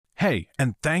Hey,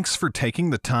 and thanks for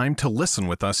taking the time to listen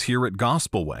with us here at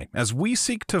Gospel Way as we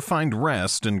seek to find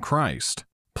rest in Christ.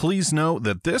 Please know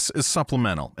that this is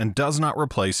supplemental and does not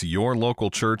replace your local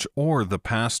church or the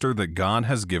pastor that God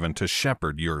has given to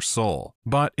shepherd your soul.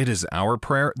 But it is our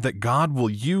prayer that God will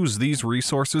use these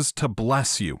resources to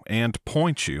bless you and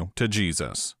point you to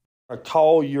Jesus. I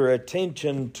call your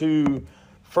attention to,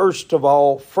 first of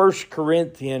all, 1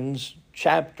 Corinthians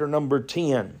chapter number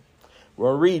 10. We're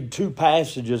going to read two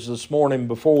passages this morning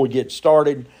before we get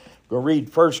started. We're going to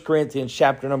read 1 Corinthians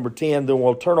chapter number 10, then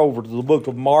we'll turn over to the book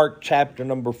of Mark chapter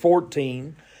number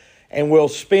 14, and we'll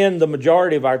spend the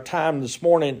majority of our time this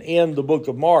morning in the book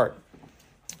of Mark.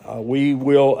 We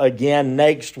will again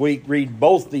next week read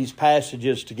both these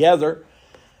passages together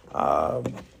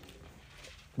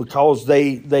because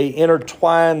they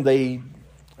intertwine, they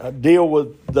deal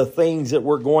with the things that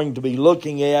we're going to be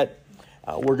looking at.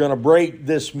 We're going to break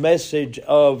this message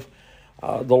of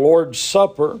the Lord's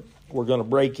Supper. We're going to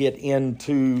break it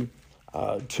into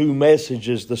two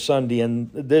messages this Sunday,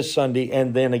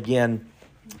 and then again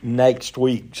next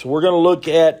week. So we're going to look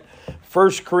at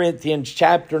 1 Corinthians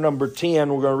chapter number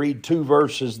 10. We're going to read two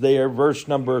verses there, verse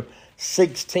number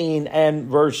 16 and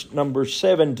verse number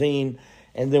 17,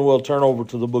 and then we'll turn over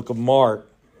to the book of Mark.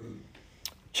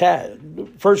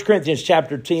 1 Corinthians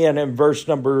chapter 10 and verse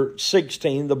number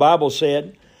 16, the Bible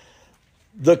said,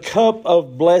 "The cup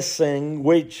of blessing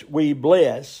which we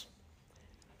bless,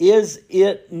 is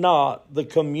it not the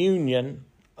communion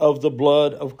of the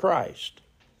blood of Christ?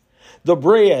 The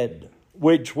bread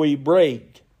which we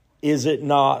break, is it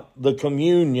not the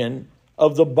communion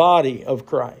of the body of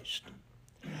Christ?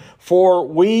 For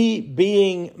we,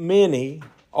 being many,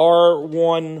 are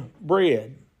one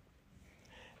bread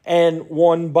and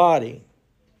one body.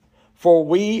 For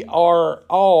we are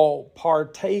all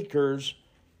partakers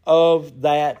of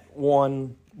that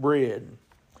one bread."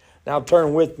 Now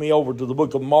turn with me over to the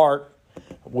book of Mark.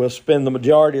 We'll spend the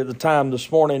majority of the time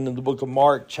this morning in the book of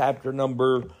Mark, chapter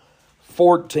number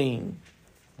 14.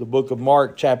 The book of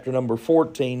Mark, chapter number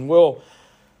 14. We'll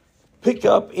pick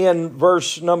up in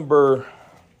verse number,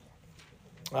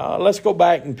 let's go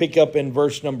back and pick up in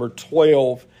verse number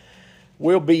 12.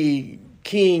 We'll be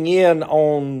keying in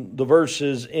on the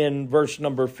verses in verse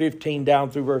number 15 down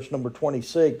through verse number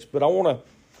 26, but I want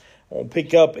to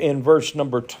pick up in verse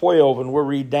number 12, and we'll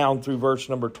read down through verse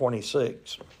number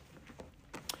 26.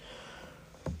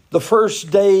 "The first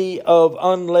day of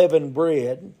unleavened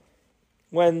bread,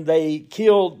 when they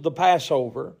killed the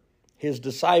Passover, his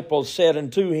disciples said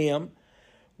unto him,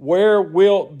 Where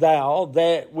wilt thou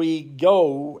that we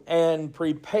go and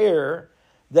prepare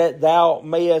that thou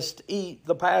mayest eat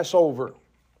the Passover?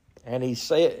 And he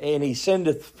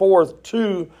sendeth forth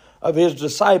two of his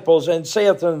disciples, and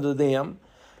saith unto them,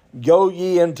 Go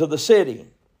ye into the city,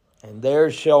 and there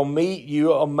shall meet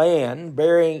you a man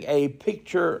bearing a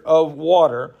pitcher of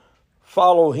water.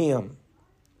 Follow him.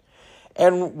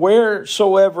 And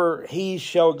wheresoever he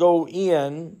shall go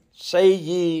in, say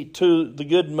ye to the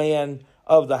good man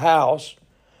of the house,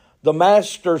 The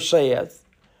master saith,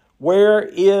 Where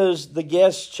is the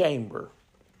guest chamber,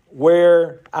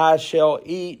 where I shall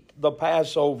eat the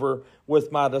Passover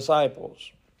with my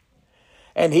disciples?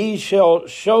 And he shall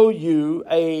show you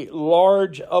a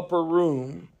large upper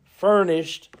room,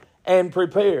 furnished and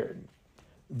prepared.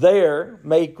 There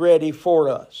make ready for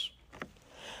us.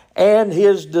 And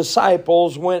his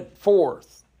disciples went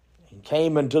forth, and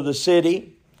came into the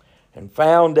city, and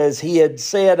found as he had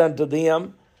said unto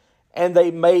them, and they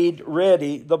made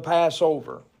ready the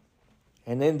Passover.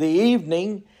 And in the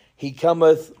evening he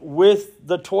cometh with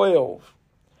the 12.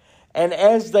 And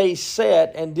as they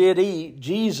sat and did eat,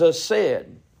 Jesus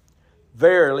said,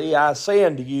 Verily I say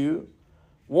unto you,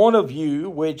 one of you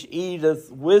which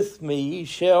eateth with me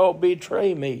shall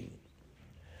betray me.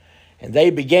 And they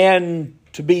began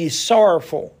to be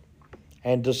sorrowful,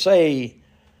 and to say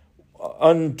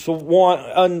unto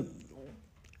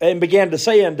and began to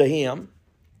say unto him,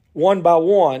 one by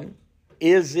one,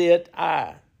 Is it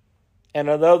I? And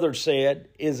another said,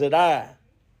 Is it I?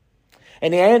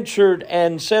 And he answered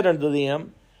and said unto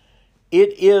them,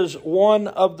 It is one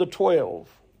of the 12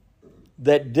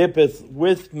 that dippeth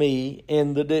with me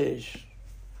in the dish.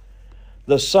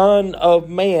 The Son of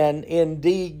Man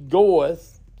indeed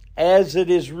goeth, as it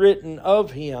is written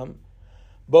of him,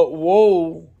 but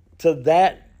woe to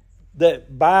that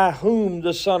by whom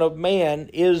the Son of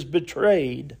Man is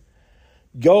betrayed.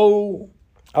 Good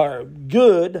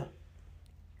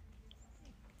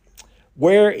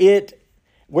where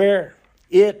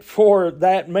it for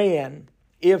that man,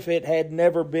 if it had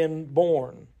never been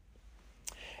born.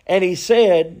 And he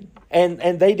said,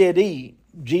 and they did eat,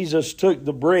 Jesus took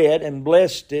the bread and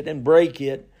blessed it and brake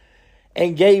it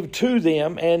and gave to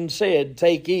them and said,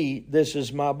 "Take, eat, this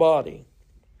is my body."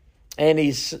 And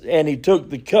he took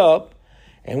the cup,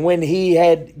 and when he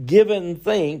had given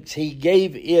thanks, he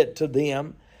gave it to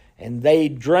them, and they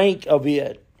drank of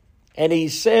it. And he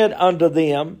said unto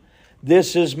them,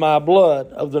 "This is my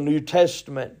blood of the New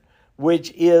Testament,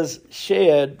 which is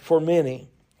shed for many.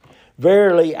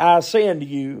 Verily I say unto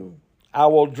you, I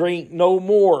will drink no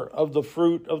more of the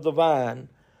fruit of the vine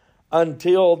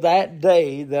until that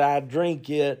day that I drink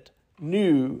it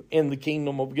new in the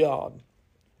kingdom of God."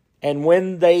 And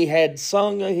when they had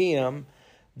sung a hymn,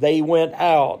 they went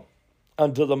out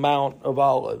unto the Mount of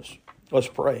Olives. Let's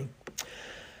pray.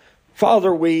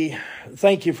 Father, we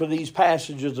thank you for these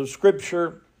passages of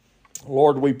Scripture.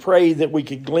 Lord, we pray that we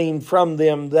could glean from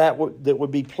them that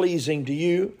would be pleasing to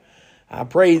you. I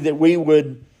pray that we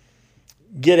would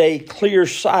get a clear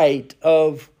sight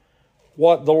of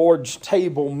what the Lord's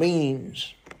table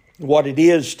means, what it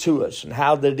is to us, and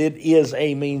how that it is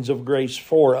a means of grace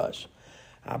for us.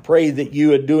 I pray that you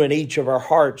would do in each of our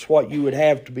hearts what you would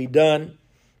have to be done.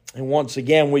 And once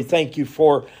again, we thank you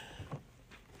for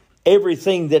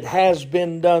everything that has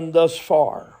been done thus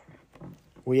far.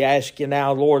 We ask you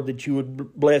now, Lord, that you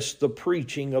would bless the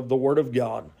preaching of the Word of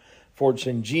God. For it's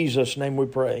in Jesus' name we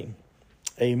pray.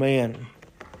 Amen.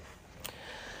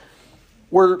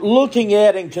 We're looking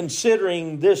at and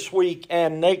considering this week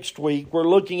and next week, we're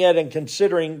looking at and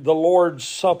considering the Lord's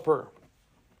Supper.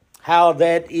 How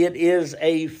that it is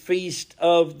a feast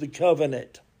of the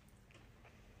covenant.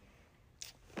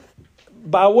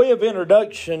 By way of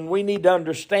introduction, we need to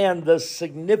understand the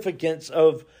significance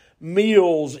of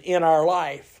meals in our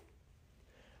life.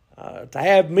 To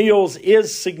have meals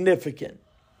is significant.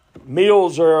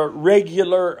 Meals are a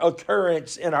regular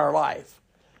occurrence in our life.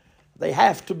 They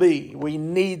have to be. We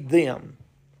need them.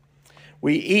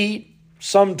 We eat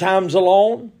sometimes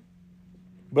alone,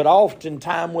 but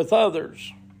oftentimes with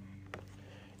others.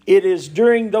 It is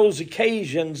during those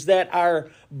occasions that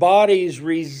our bodies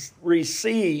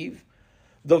receive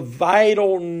the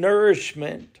vital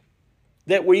nourishment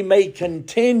that we may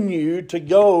continue to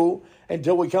go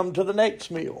until we come to the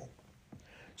next meal.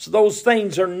 So those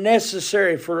things are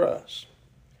necessary for us.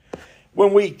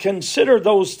 When we consider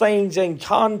those things in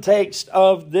context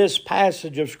of this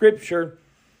passage of Scripture,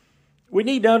 we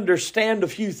need to understand a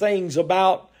few things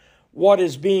about what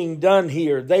is being done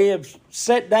here. They have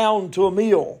sat down to a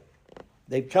meal.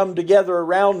 They've come together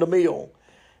around a meal.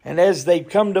 And as they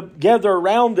come together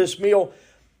around this meal,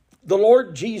 the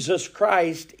Lord Jesus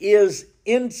Christ is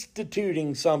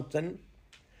instituting something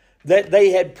that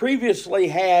they had previously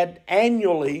had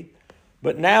annually,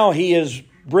 but now He is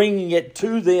bringing it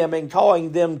to them and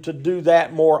calling them to do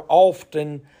that more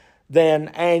often than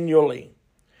annually.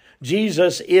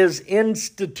 Jesus is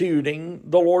instituting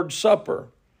the Lord's Supper.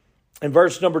 In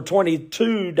verse number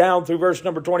 22 down through verse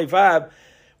number 25,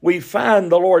 we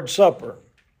find the Lord's Supper.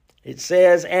 It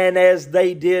says, "And as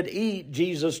they did eat,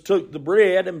 Jesus took the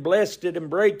bread and blessed it and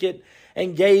brake it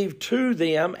and gave to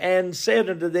them and said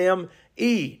unto them,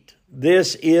 Eat,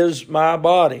 this is my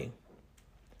body.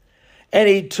 And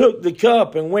he took the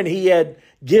cup, and when he had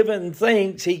given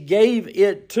thanks, he gave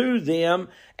it to them,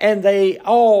 and they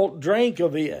all drank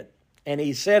of it. And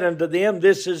he said unto them,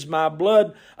 This is my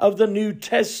blood of the New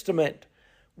Testament,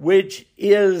 which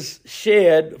is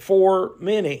shed for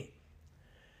many."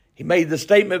 He made the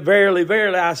statement, verily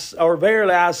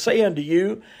I say unto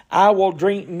you, I will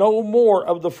drink no more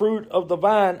of the fruit of the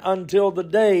vine until the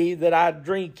day that I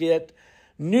drink it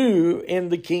new in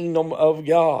the kingdom of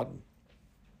God.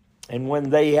 And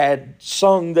when they had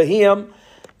sung the hymn,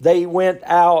 they went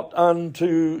out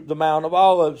unto the Mount of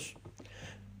Olives.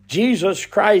 Jesus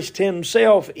Christ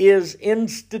Himself is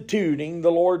instituting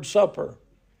the Lord's Supper.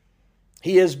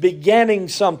 He is beginning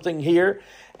something here,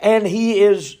 and He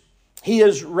is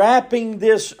wrapping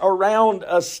this around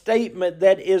a statement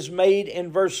that is made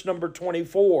in verse number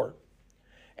 24.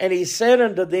 And He said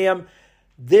unto them,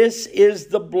 This is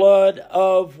the blood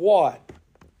of what?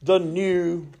 The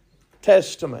New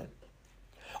Testament.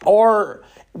 Or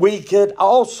we could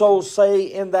also say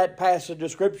in that passage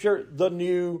of Scripture, the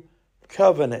New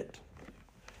Covenant.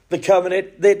 The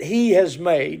covenant that He has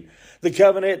made, the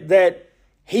covenant that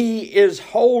He is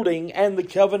holding, and the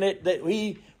covenant that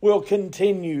He will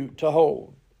continue to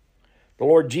hold. The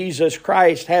Lord Jesus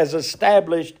Christ has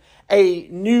established a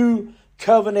new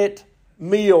covenant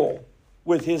meal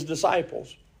with His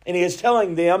disciples. And He is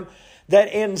telling them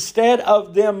that instead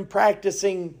of them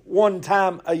practicing one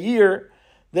time a year,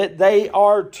 that they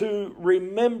are to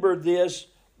remember this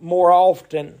more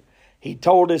often. He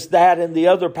told us that in the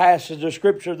other passage of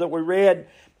Scripture that we read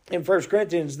in 1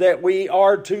 Corinthians that we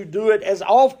are to do it as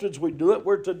often as we do it.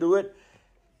 We're to do it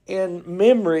in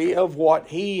memory of what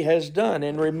He has done,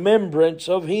 in remembrance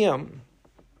of Him.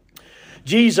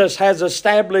 Jesus has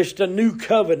established a new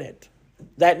covenant.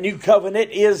 That new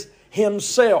covenant is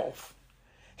Himself.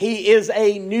 He is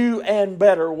a new and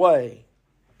better way.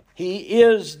 He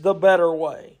is the better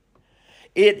way.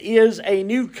 It is a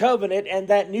new covenant, and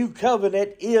that new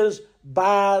covenant is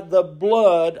by the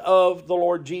blood of the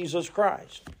Lord Jesus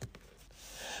Christ.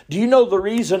 Do you know the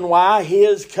reason why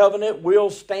His covenant will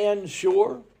stand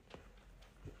sure?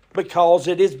 Because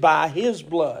it is by His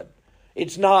blood.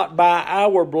 It's not by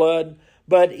our blood,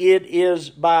 but it is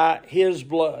by His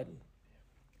blood.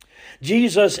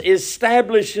 Jesus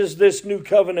establishes this new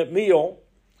covenant meal,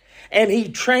 and He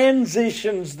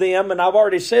transitions them, and I've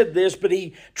already said this, but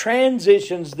He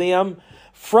transitions them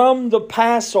from the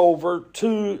Passover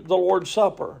to the Lord's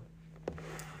Supper.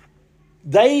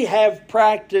 They have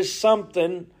practiced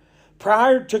something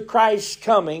prior to Christ's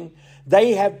coming.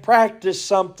 They have practiced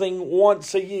something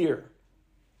once a year.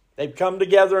 They've come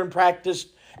together and practiced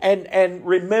and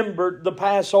remembered the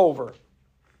Passover.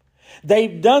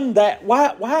 They've done that.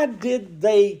 Why did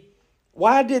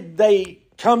they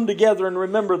come together and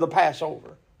remember the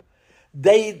Passover?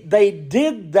 They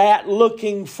did that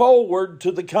looking forward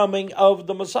to the coming of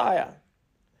the Messiah.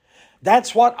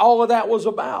 That's what all of that was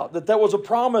about. That there was a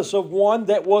promise of one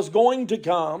that was going to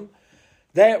come,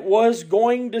 that was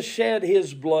going to shed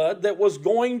His blood, that was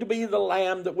going to be the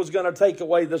Lamb that was going to take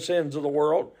away the sins of the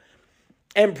world.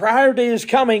 And prior to His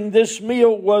coming, this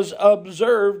meal was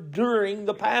observed during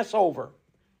the Passover.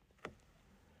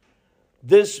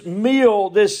 This meal,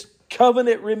 this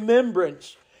covenant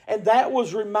remembrance, and that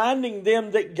was reminding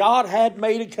them that God had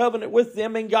made a covenant with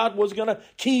them and God was going to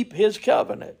keep His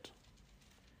covenant.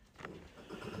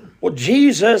 Well,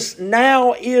 Jesus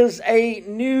now is a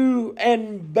new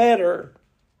and better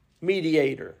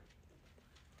mediator.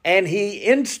 And He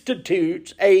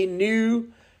institutes a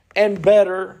new and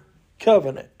better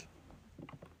covenant.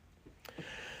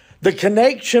 The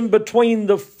connection between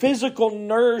the physical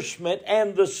nourishment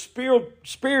and the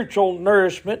spiritual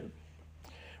nourishment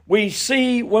we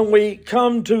see when we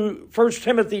come to 1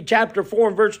 Timothy chapter 4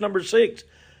 and verse number 6.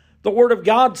 The Word of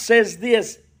God says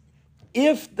this: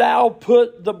 "If thou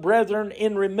put the brethren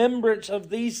in remembrance of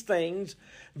these things,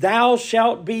 thou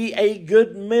shalt be a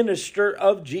good minister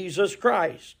of Jesus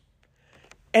Christ."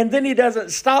 And then he doesn't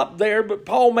stop there, but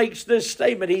Paul makes this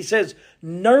statement. He says,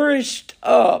 "Nourished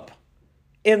up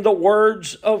in the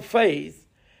words of faith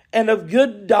and of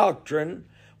good doctrine,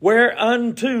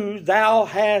 whereunto thou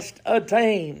hast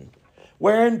attained,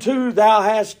 whereunto thou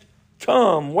hast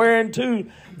come, whereunto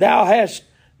thou hast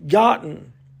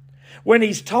gotten." When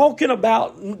he's talking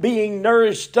about being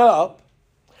nourished up,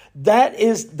 that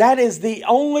is the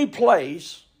only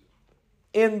place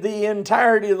in the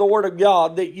entirety of the Word of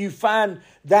God that you find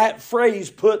that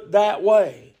phrase put that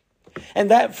way.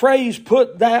 And that phrase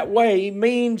put that way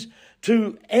means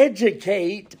to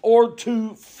educate or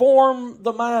to form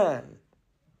the mind.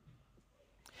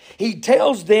 He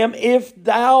tells them, "If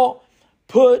thou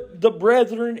put the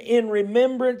brethren in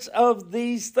remembrance of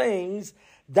these things,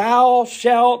 thou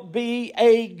shalt be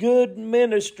a good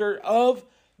minister of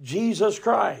Jesus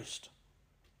Christ."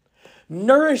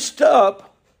 Nourished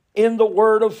up in the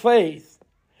word of faith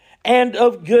and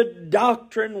of good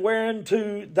doctrine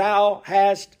whereunto thou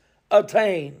hast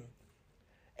attained.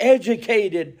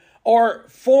 Educated or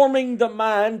forming the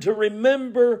mind to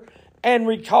remember and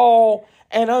recall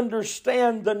and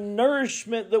understand the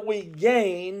nourishment that we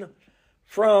gain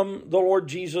from the Lord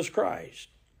Jesus Christ.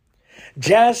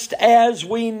 Just as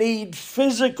we need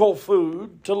physical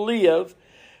food to live,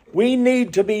 we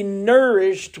need to be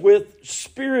nourished with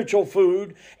spiritual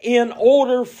food in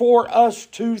order for us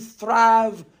to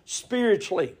thrive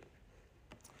spiritually.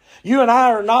 You and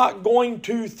I are not going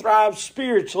to thrive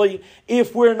spiritually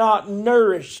if we're not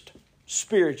nourished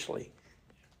spiritually.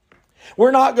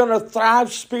 We're not going to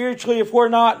thrive spiritually if we're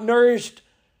not nourished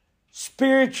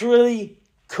spiritually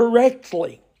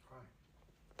correctly.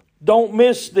 Don't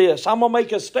miss this. I'm going to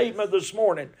make a statement this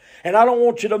morning, and I don't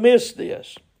want you to miss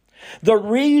this. The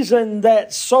reason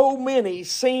that so many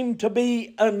seem to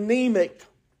be anemic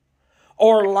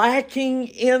or lacking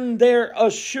in their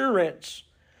assurance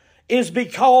is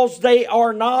because they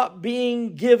are not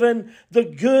being given the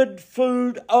good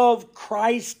food of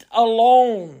Christ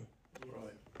alone,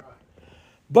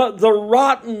 but the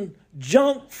rotten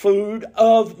junk food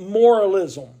of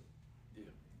moralism.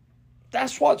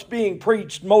 That's what's being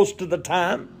preached most of the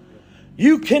time.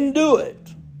 You can do it.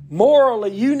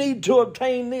 Morally, you need to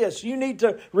obtain this. You need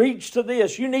to reach to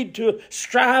this. You need to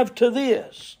strive to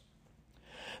this.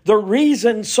 The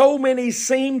reason so many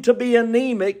seem to be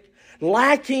anemic,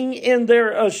 lacking in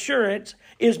their assurance,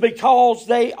 is because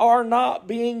they are not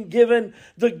being given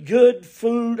the good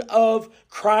food of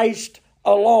Christ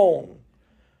alone,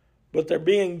 but they're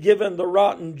being given the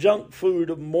rotten junk food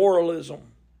of moralism.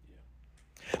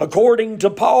 According to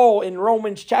Paul in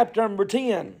Romans chapter number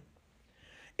 10,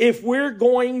 if we're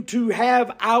going to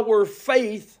have our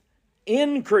faith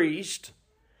increased,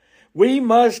 we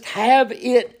must have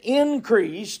it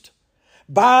increased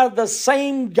by the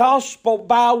same gospel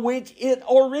by which it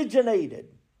originated.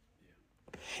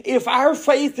 If our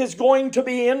faith is going to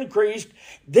be increased,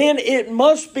 then it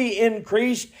must be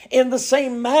increased in the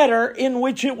same manner in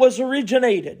which it was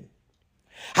originated.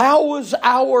 How was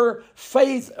our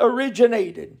faith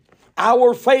originated?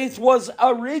 Our faith was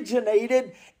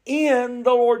originated in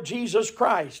the Lord Jesus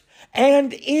Christ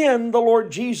and in the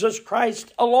Lord Jesus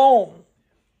Christ alone.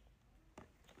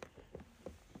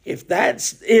 If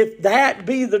that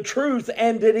be the truth,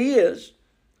 and it is,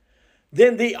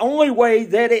 then the only way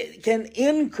that it can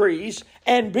increase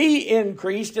and be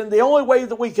increased, and the only way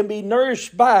that we can be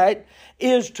nourished by it,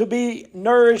 is to be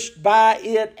nourished by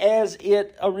it as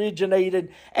it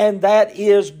originated, and that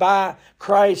is by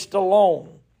Christ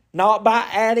alone. Not by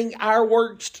adding our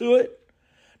works to it,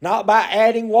 not by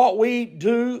adding what we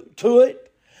do to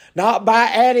it, not by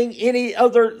adding any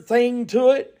other thing to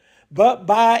it, but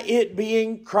by it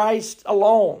being Christ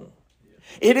alone.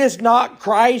 It is not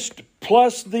Christ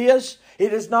plus this.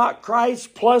 It is not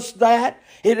Christ plus that.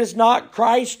 It is not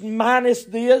Christ minus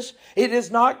this. It is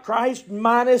not Christ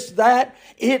minus that.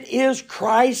 It is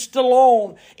Christ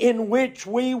alone in which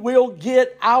we will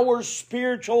get our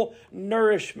spiritual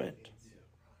nourishment.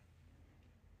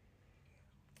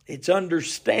 It's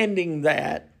understanding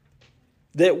that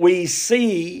we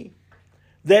see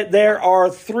that there are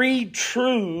three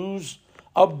truths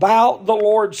about the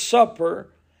Lord's Supper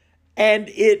and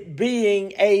it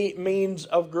being a means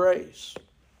of grace.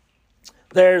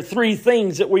 There are three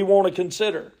things that we want to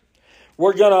consider.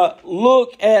 We're going to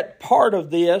look at part of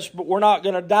this, but we're not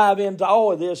going to dive into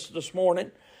all of this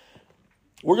morning.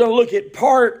 We're going to look at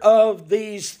part of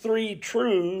these three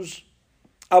truths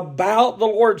about the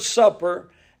Lord's Supper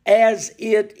as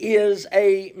it is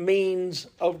a means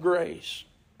of grace.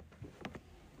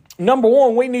 Number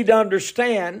one, we need to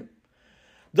understand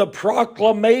the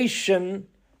proclamation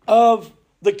of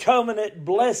the covenant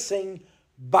blessing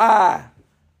by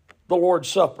the Lord's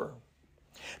Supper.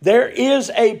 There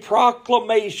is a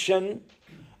proclamation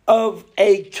of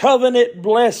a covenant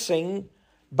blessing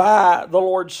by the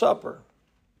Lord's Supper.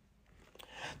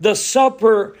 The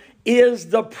supper is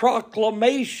the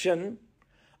proclamation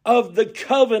of the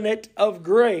covenant of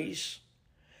grace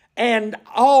and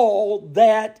all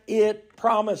that it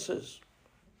promises.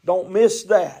 Don't miss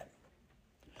that.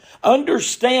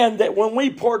 Understand that when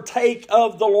we partake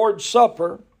of the Lord's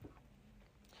Supper,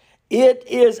 it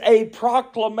is a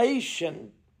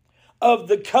proclamation of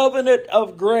the covenant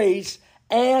of grace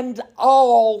and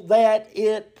all that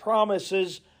it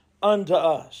promises unto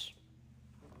us.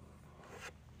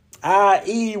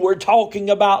 I.e., we're talking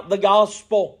about the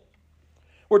gospel.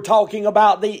 We're talking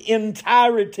about the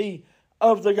entirety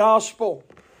of the gospel.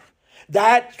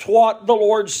 That's what the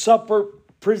Lord's Supper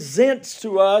presents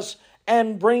to us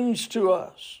and brings to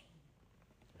us.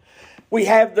 We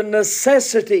have the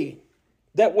necessity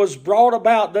that was brought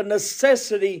about, the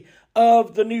necessity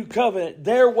of the new covenant.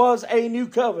 There was a new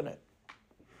covenant.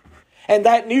 And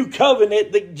that new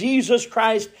covenant that Jesus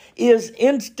Christ is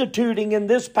instituting in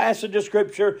this passage of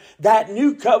Scripture, that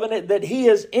new covenant that He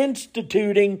is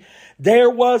instituting, there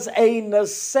was a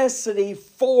necessity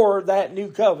for that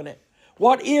new covenant.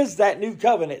 What is that new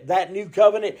covenant? That new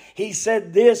covenant, He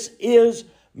said, this is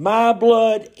my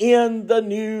blood in the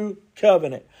new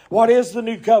covenant. What is the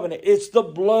new covenant? It's the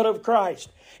blood of Christ.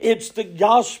 It's the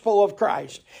gospel of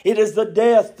Christ. It is the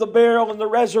death, the burial, and the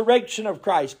resurrection of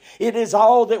Christ. It is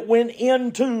all that went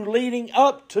into, leading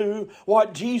up to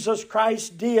what Jesus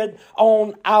Christ did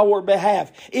on our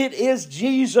behalf. It is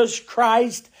Jesus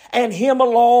Christ and Him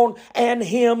alone and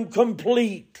Him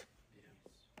complete.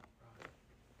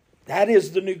 That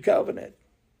is the new covenant.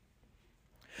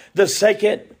 The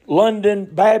Second London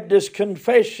Baptist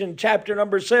Confession, chapter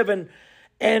number 7,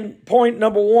 and point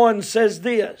number 1 says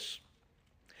this: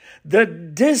 the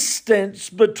distance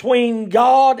between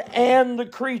God and the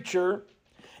creature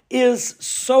is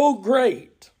so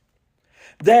great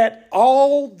that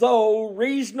although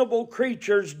reasonable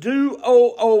creatures do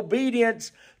owe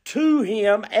obedience to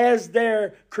Him as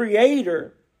their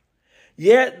Creator,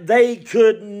 yet they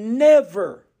could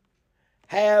never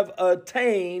have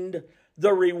attained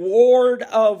the reward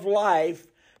of life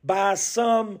by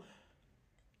some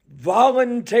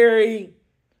voluntary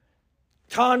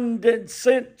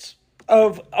condescent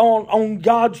on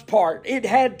God's part. It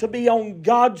had to be on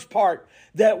God's part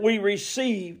that we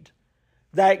received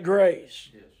that grace.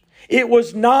 Yes. It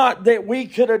was not that we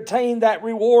could attain that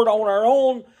reward on our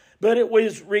own, but it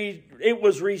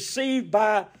was received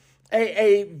by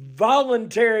a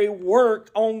voluntary work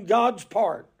on God's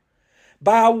part,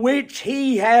 by which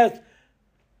He hath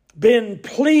been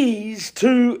pleased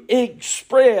to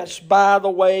express by the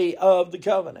way of the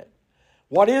covenant.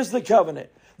 What is the covenant?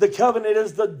 The covenant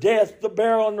is the death, the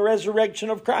burial, and the resurrection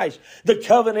of Christ. The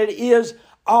covenant is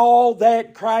all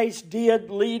that Christ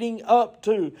did leading up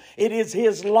to. It is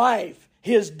His life,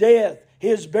 His death,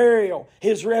 His burial,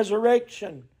 His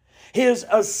resurrection, His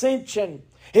ascension,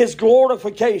 His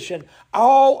glorification.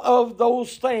 All of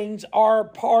those things are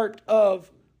part of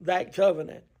that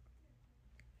covenant.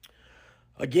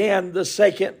 Again, the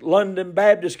Second London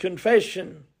Baptist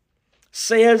Confession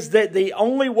says that the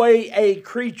only way a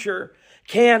creature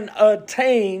can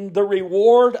attain the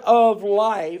reward of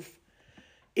life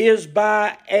is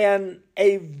by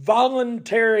a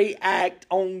voluntary act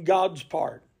on God's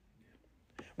part.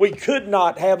 We could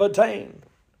not have attained.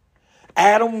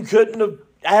 Adam couldn't have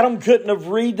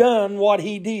redone what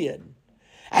he did.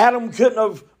 Adam couldn't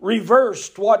have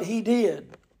reversed what he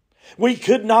did. We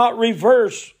could not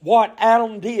reverse what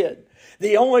Adam did.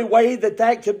 The only way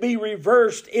that could be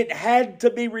reversed, it had to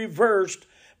be reversed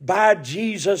by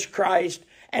Jesus Christ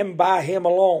and by Him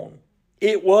alone.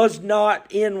 It was not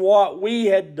in what we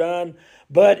had done,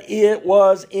 but it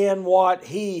was in what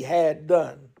He had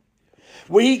done.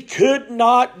 We could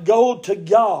not go to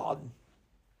God,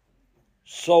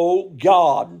 so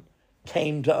God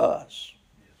came to us.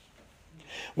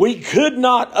 We could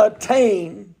not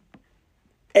attain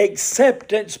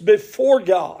acceptance before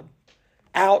God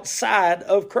outside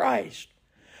of Christ.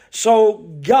 So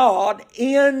God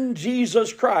in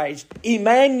Jesus Christ,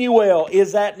 Emmanuel,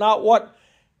 is that not what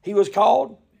He was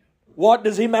called? What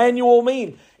does Emmanuel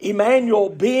mean? Emmanuel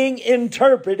being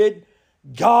interpreted,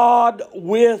 God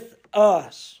with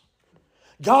us.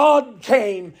 God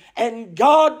came and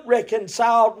God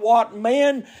reconciled what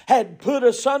man had put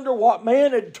asunder, what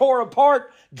man had tore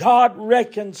apart. God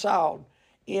reconciled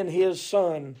in His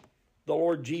Son, the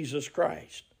Lord Jesus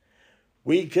Christ.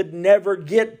 We could never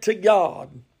get to God,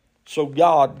 so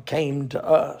God came to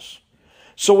us.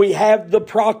 So we have the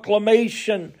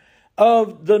proclamation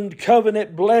of the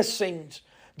covenant blessings,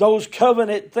 those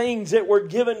covenant things that were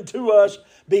given to us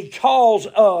because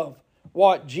of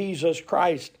what Jesus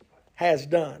Christ has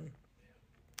done.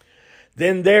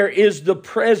 Then there is the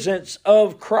presence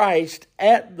of Christ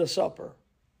at the supper.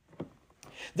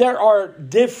 There are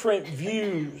different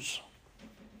views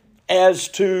as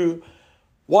to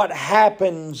what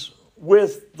happens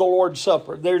with the Lord's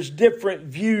Supper. There's different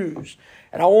views.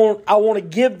 And I want to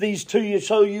give these to you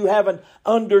so you have an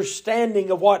understanding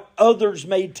of what others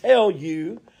may tell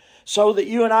you, so that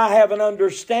you and I have an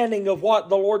understanding of what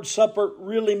the Lord's Supper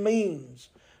really means,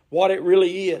 what it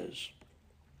really is.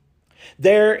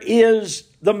 There is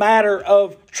the matter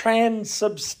of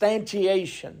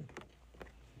transubstantiation.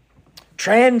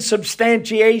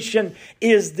 Transubstantiation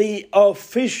is the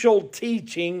official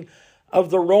teaching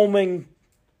of the Roman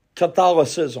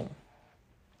Catholicism.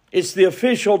 It's the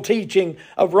official teaching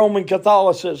of Roman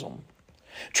Catholicism.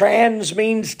 Trans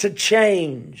means to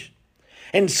change,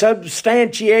 and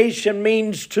substantiation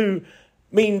means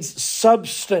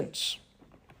substance.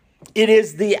 It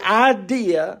is the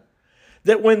idea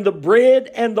that when the bread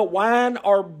and the wine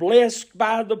are blessed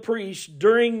by the priest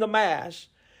during the Mass,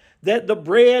 that the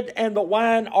bread and the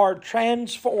wine are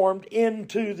transformed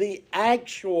into the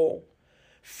actual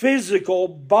physical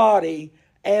body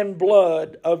and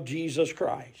blood of Jesus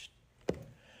Christ.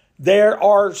 There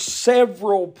are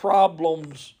several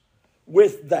problems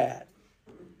with that.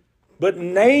 But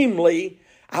namely,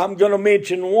 I'm going to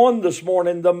mention one this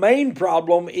morning. The main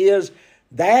problem is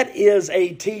that is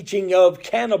a teaching of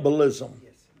cannibalism.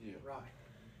 Yes. Yeah.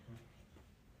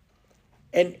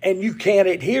 Right. And you can't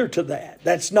adhere to that.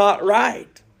 That's not right.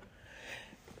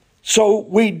 So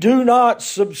we do not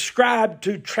subscribe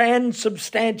to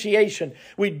transubstantiation.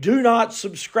 We do not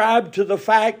subscribe to the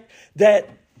fact that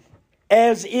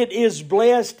as it is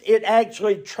blessed, it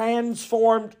actually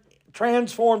transforms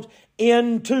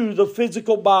into the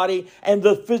physical body and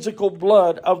the physical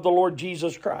blood of the Lord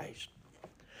Jesus Christ.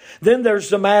 Then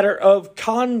there's the matter of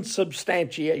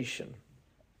consubstantiation.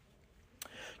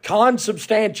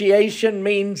 Consubstantiation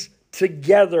means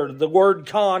together. The word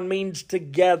con means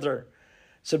together.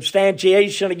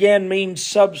 Substantiation again means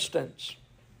substance.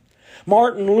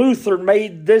 Martin Luther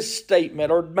made this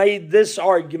statement or made this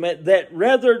argument that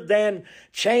rather than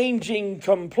changing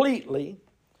completely,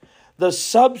 the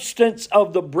substance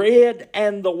of the bread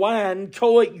and the wine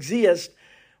coexist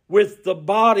with the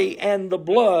body and the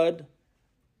blood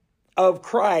of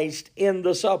Christ in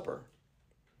the supper.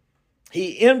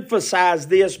 He emphasized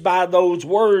this by those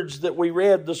words that we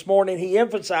read this morning. He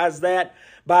emphasized that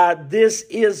by, "This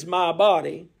is my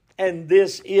body and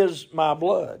this is my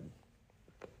blood."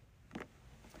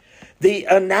 The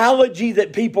analogy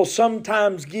that people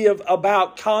sometimes give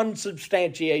about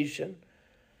consubstantiation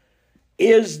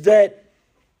is that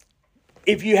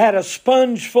if you had a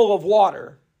sponge full of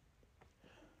water,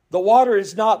 the water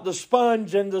is not the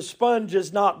sponge and the sponge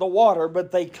is not the water,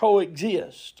 but they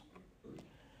coexist.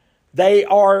 They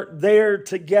are there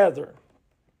together.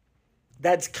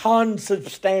 That's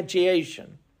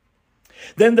consubstantiation.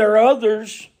 Then there are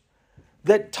others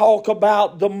that talk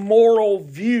about the moral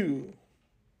view.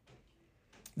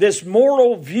 This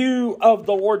moral view of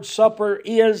the Lord's Supper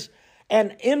is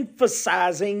an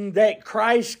emphasizing that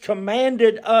Christ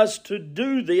commanded us to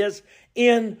do this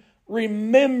in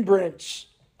remembrance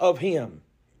of Him.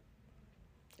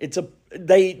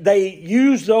 They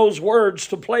use those words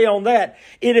to play on that.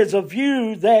 It is a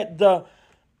view that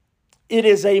it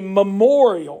is a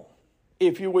memorial,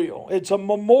 if you will. It's a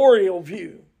memorial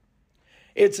view.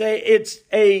 It's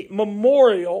a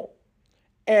memorial.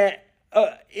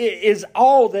 Is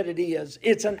all that it is.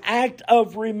 It's an act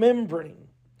of remembering.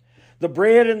 The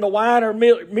bread and the wine are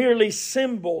merely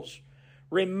symbols,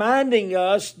 reminding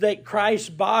us that Christ's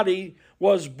body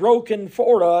was broken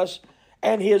for us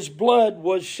and His blood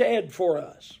was shed for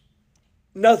us.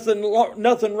 Nothing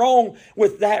wrong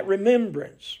with that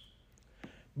remembrance.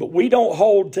 But we don't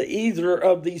hold to either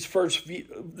of these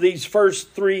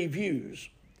first three views.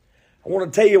 I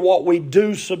want to tell you what we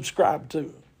do subscribe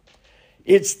to.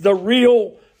 It's the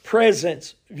real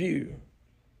presence view.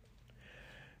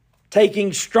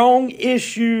 Taking strong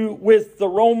issue with the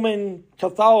Roman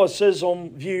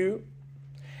Catholicism view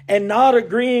and not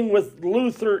agreeing with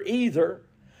Luther either,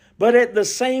 but at the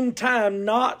same time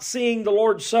not seeing the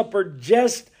Lord's Supper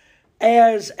just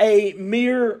as a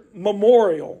mere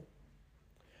memorial.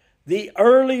 The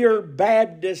earlier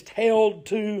Baptist held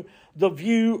to the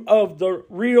view of the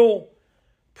real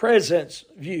presence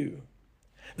view.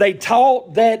 They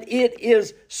taught that it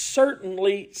is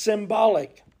certainly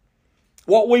symbolic.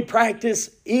 What we practice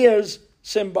is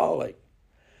symbolic.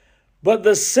 But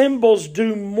the symbols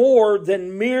do more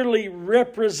than merely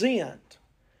represent.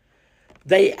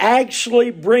 They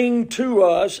actually bring to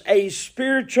us a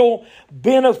spiritual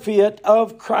benefit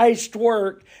of Christ's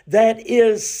work that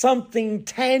is something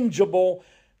tangible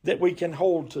that we can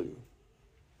hold to.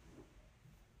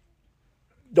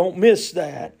 Don't miss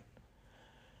that.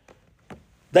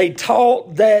 They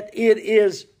taught that it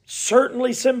is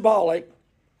certainly symbolic,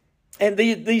 and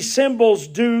these symbols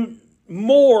do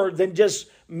more than just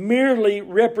merely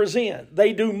represent.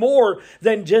 They do more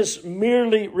than just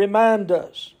merely remind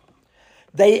us.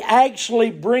 They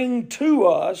actually bring to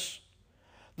us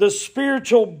the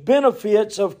spiritual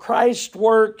benefits of Christ's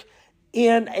work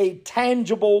in a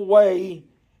tangible way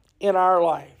in our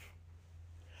life.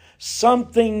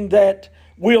 Something that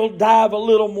we'll dive a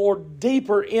little more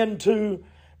deeper into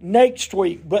next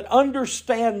week. But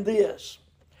understand this.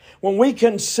 When we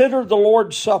consider the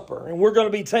Lord's Supper, and we're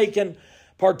going to be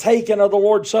partaking of the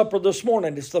Lord's Supper this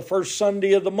morning. It's the first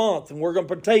Sunday of the month, and we're going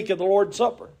to partake of the Lord's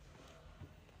Supper.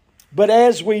 But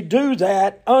as we do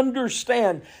that,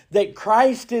 understand that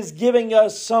Christ is giving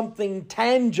us something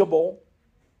tangible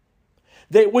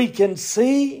that we can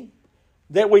see,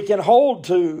 that we can hold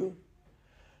to,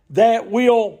 that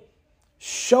will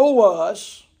show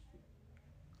us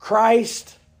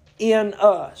Christ in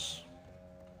us.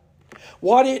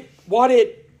 What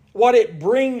it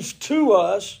brings to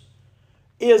us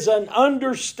is an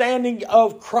understanding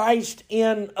of Christ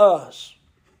in us.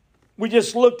 We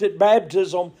just looked at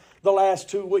baptism the last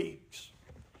 2 weeks.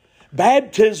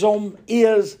 Baptism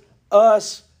is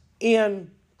us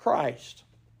in Christ.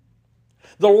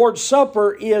 The Lord's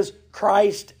Supper is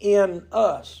Christ in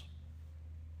us.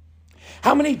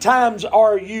 How many times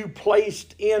are you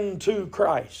placed into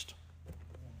Christ?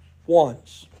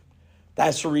 Once.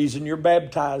 That's the reason you're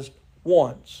baptized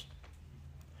once.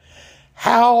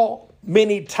 How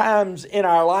many times in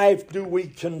our life do we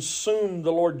consume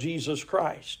the Lord Jesus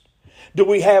Christ? Do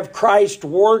we have Christ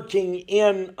working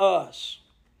in us?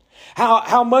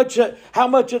 How much of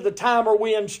the time are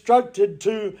we instructed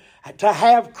to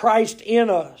have Christ in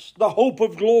us, the hope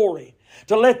of glory,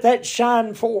 to let that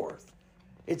shine forth?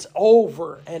 It's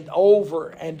over and over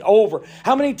and over.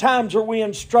 How many times are we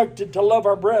instructed to love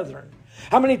our brethren?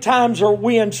 How many times are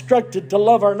we instructed to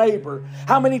love our neighbor?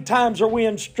 How many times are we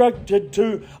instructed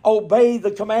to obey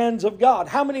the commands of God?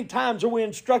 How many times are we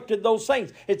instructed those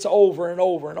things? It's over and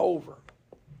over and over.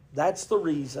 That's the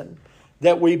reason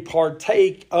that we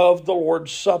partake of the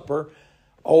Lord's Supper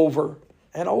over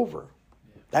and over.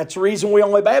 That's the reason we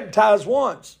only baptize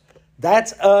once.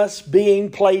 That's us being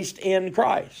placed in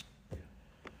Christ.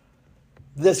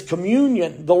 This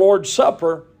communion, the Lord's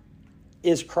Supper,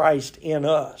 is Christ in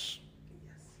us.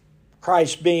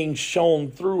 Christ being shown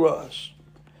through us.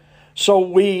 So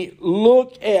we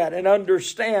look at and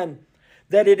understand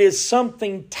that it is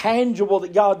something tangible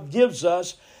that God gives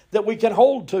us that we can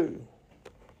hold to.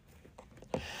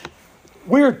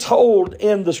 We're told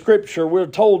in the Scripture, we're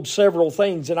told several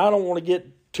things, and I don't want to get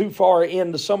too far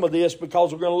into some of this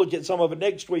because we're going to look at some of it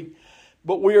next week,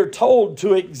 but we are told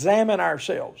to examine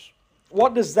ourselves.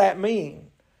 What does that mean?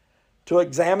 To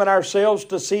examine ourselves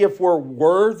to see if we're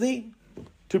worthy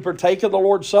to partake of the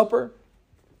Lord's Supper?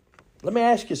 Let me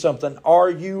ask you something. Are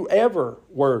you ever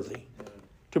worthy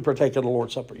to partake of the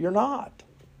Lord's Supper? You're not.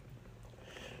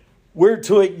 We're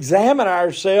to examine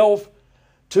ourselves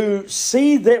to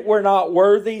see that we're not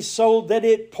worthy so that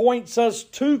it points us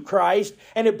to Christ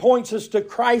and it points us to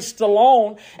Christ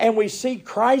alone, and we see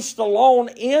Christ alone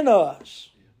in us.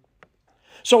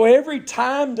 So every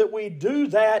time that we do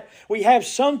that, we have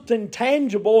something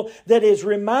tangible that is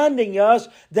reminding us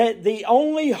that the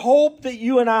only hope that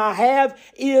you and I have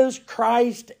is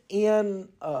Christ in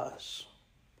us.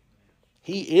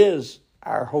 He is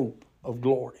our hope of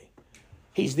glory.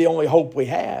 He's the only hope we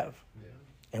have.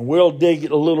 And we'll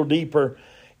dig a little deeper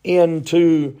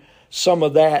into some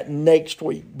of that next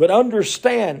week. But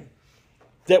understand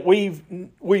that we've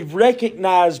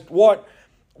recognized what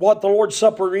the Lord's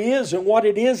Supper is and what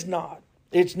it is not.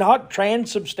 It's not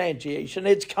transubstantiation.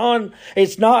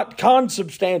 It's not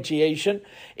consubstantiation.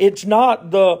 It's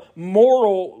not the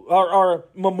moral or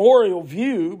memorial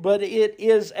view, but it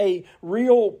is a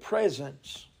real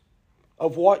presence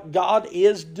of what God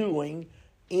is doing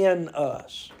in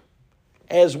us.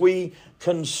 As we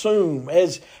consume,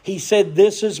 as He said,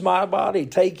 "This is my body,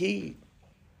 take, eat."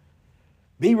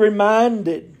 Be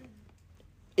reminded,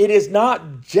 it is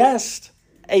not just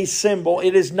a symbol.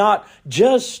 It is not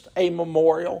just a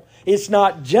memorial. It's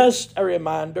not just a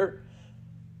reminder,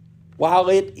 while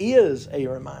it is a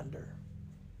reminder.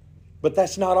 But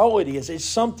that's not all it is. It's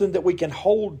something that we can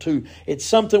hold to. It's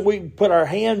something we can put our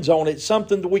hands on. It's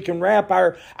something that we can wrap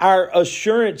our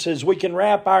assurances. We can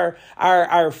wrap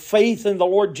our faith in the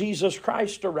Lord Jesus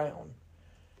Christ around.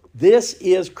 This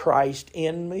is Christ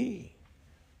in me.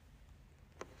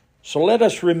 So let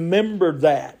us remember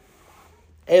that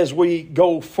as we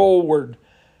go forward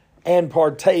and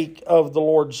partake of the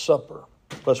Lord's Supper.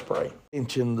 Let's pray.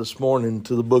 Attention this morning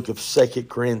to the book of 2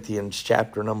 Corinthians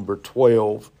chapter number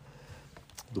 12.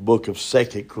 The book of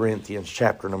 2 Corinthians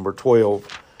chapter number 12.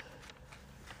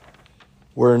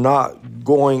 I'm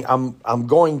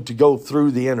going to go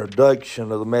through the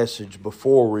introduction of the message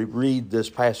before we read this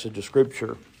passage of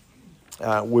Scripture.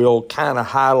 We'll kind of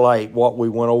highlight what we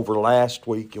went over last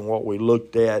week and what we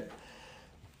looked at,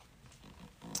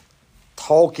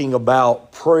 talking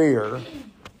about prayer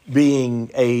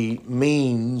being a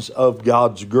means of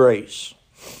God's grace.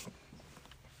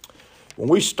 When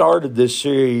we started this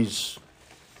series,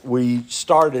 we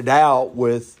started out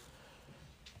with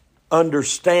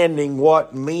understanding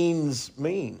what means.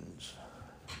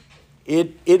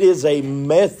 It is a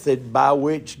method by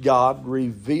which God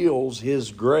reveals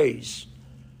His grace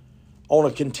on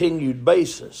a continued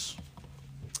basis.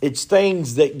 It's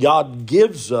things that God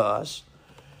gives us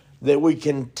that we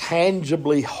can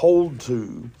tangibly hold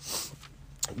to,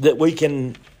 that we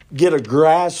can get a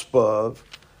grasp of,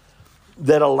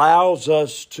 that allows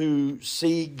us to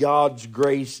see God's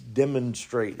grace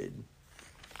demonstrated.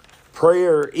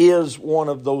 Prayer is one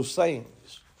of those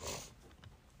things.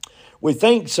 We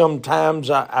think sometimes,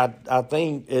 I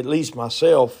think, at least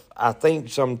myself, I think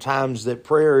sometimes that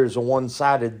prayer is a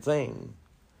one-sided thing,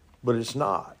 but it's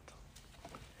not.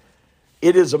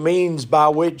 It is a means by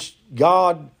which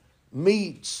God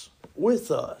meets with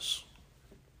us.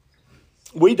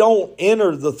 We don't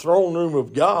enter the throne room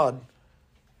of God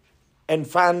and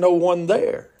find no one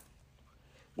there.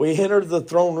 We enter the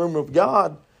throne room of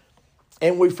God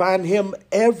and we find Him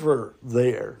ever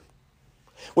there.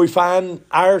 We find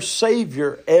our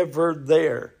Savior ever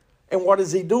there. And what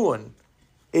is He doing?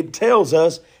 It tells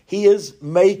us He is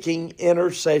making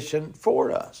intercession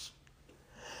for us.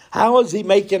 How is He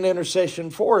making intercession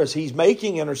for us? He's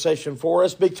making intercession for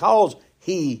us because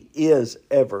He is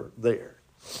ever there.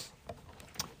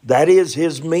 That is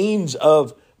His means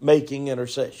of making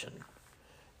intercession.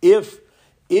 If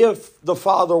If the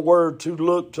Father were to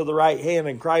look to the right hand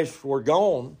and Christ were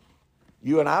gone,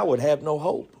 you and I would have no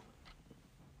hope.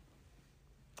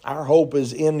 Our hope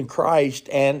is in Christ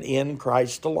and in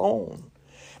Christ alone.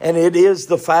 And it is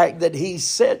the fact that He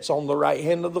sits on the right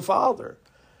hand of the Father.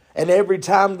 And every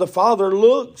time the Father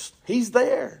looks, He's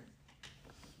there.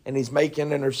 And He's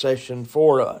making intercession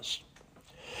for us.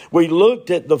 We looked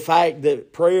at the fact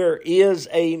that prayer is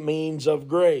a means of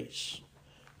grace.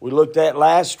 We looked at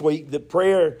last week that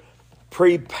prayer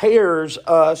prepares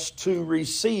us to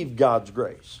receive God's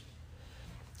grace.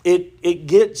 It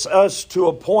gets us to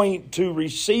a point to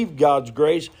receive God's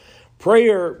grace.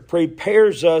 Prayer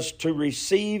prepares us to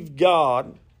receive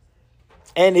God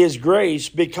and His grace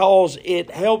because it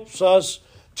helps us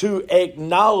to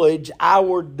acknowledge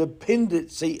our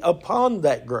dependency upon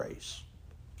that grace.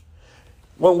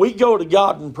 When we go to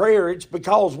God in prayer, it's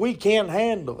because we can't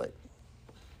handle it.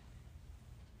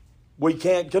 We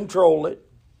can't control it.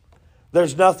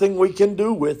 There's nothing we can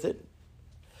do with it.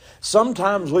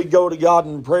 Sometimes we go to God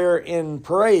in prayer in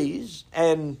praise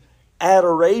and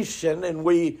adoration, and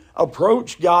we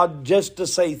approach God just to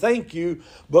say thank you.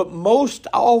 But most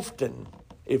often,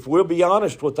 if we'll be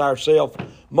honest with ourselves,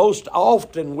 most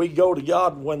often we go to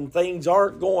God when things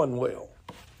aren't going well.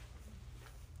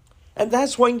 And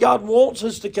that's when God wants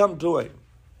us to come to Him.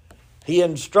 He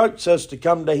instructs us to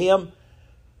come to Him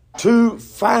to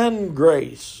find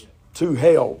grace to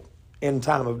help in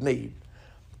time of need.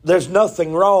 There's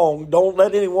nothing wrong. Don't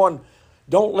let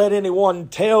anyone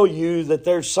tell you that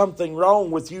there's something wrong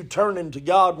with you turning to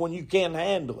God when you can't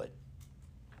handle it.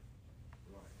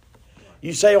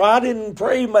 You say, well, I didn't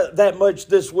pray that much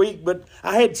this week, but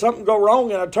I had something go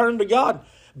wrong and I turned to God.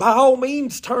 By all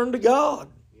means, turn to God.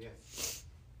 Yes.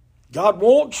 God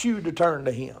wants you to turn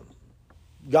to Him.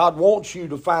 God wants you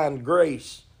to find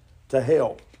grace to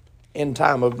help in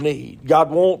time of need.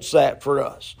 God wants that for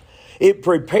us. It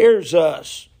prepares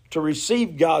us to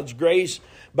receive God's grace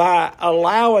by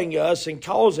allowing us and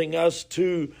causing us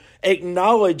to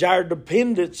acknowledge our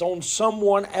dependence on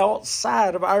someone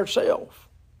outside of ourselves.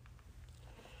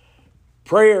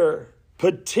 Prayer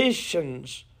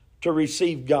petitions to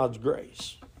receive God's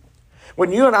grace.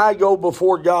 When you and I go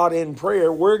before God in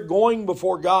prayer, we're going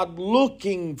before God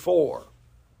looking for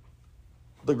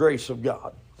the grace of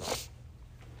God.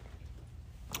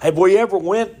 Have we ever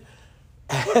went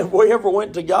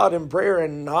to God in prayer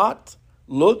and not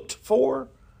looked for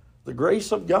the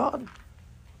grace of God?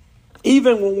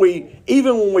 Even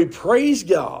when we praise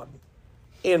God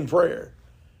in prayer,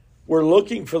 we're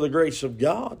looking for the grace of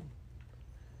God.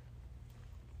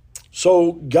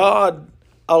 So God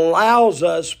allows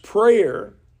us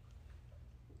prayer,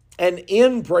 and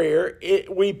in prayer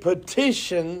we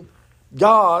petition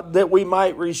God that we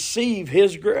might receive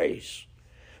His grace.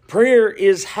 Prayer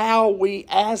is how we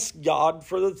ask God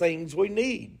for the things we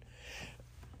need.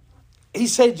 He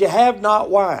said, you have not,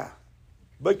 why?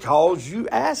 Because you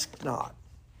ask not.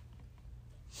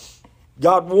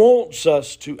 God wants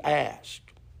us to ask.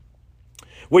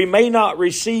 We may not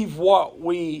receive what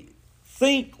we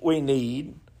think we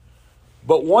need,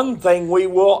 but one thing we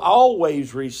will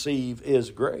always receive is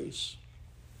grace.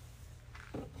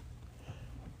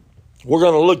 We're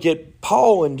going to look at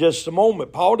Paul in just a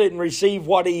moment. Paul didn't receive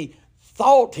what he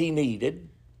thought he needed,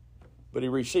 but he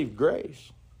received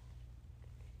grace.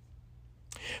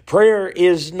 Prayer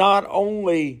is not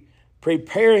only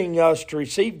preparing us to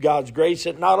receive God's grace,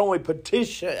 it not only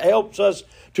helps us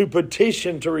to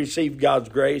petition to receive God's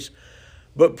grace,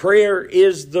 but prayer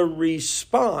is the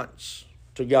response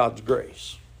to God's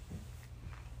grace.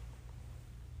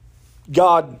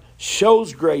 God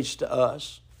shows grace to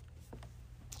us,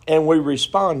 and we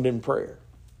respond in prayer.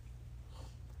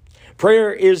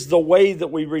 Prayer is the way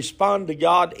that we respond to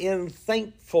God in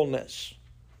thankfulness.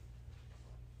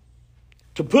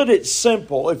 To put it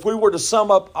simple, if we were to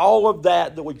sum up all of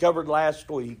that we covered last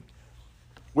week,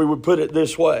 we would put it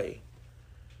this way.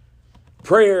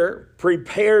 Prayer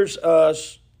prepares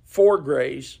us for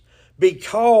grace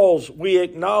because we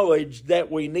acknowledge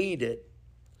that we need it.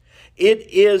 It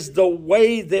is the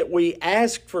way that we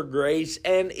ask for grace,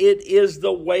 and it is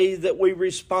the way that we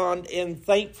respond in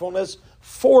thankfulness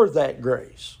for that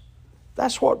grace.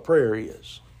 That's what prayer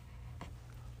is.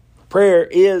 Prayer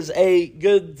is a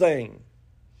good thing.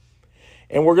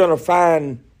 And we're going to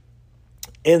find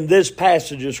in this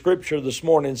passage of Scripture this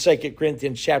morning, 2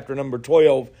 Corinthians chapter number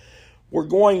 12, we're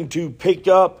going to pick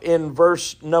up in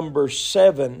verse number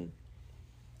 7.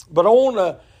 But I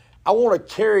want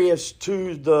to carry us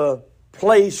to the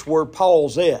place where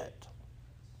Paul's at.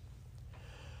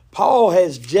 Paul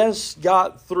has just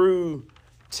got through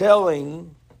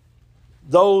telling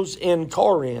those in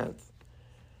Corinth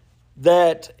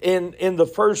that in the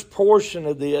first portion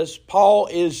of this, Paul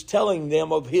is telling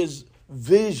them of his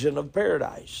vision of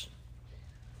paradise.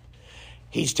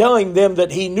 He's telling them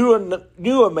that he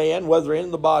knew a man, whether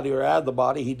in the body or out of the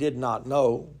body, he did not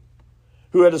know,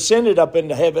 who had ascended up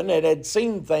into heaven and had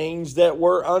seen things that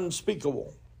were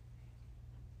unspeakable.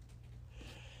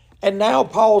 And now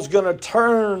Paul's going to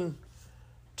turn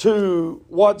to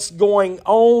what's going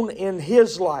on in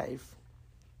his life.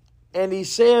 And he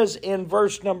says in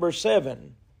verse number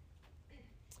 7,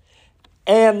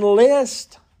 "And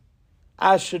lest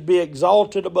I should be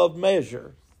exalted above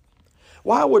measure."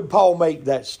 Why would Paul make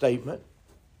that statement?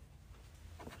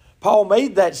 Paul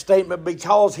made that statement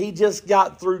because he just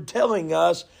got through telling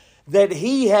us that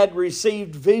he had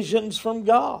received visions from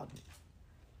God.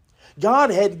 God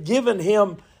had given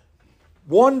him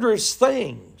wondrous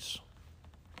things.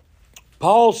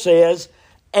 Paul says,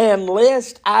 "And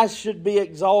lest I should be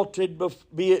exalted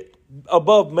be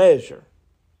above measure,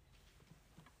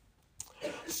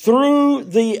 through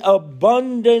the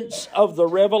abundance of the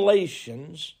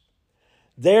revelations,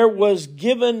 there was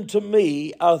given to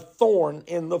me a thorn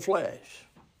in the flesh."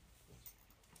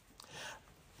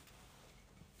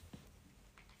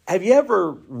 Have you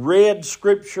ever read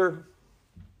Scripture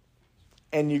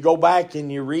and you go back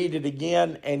and you read it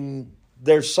again and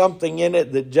there's something in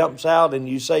it that jumps out and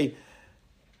you say,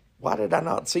 "Why did I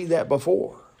not see that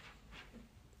before?"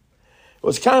 It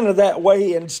was kind of that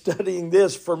way in studying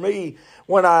this for me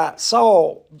when I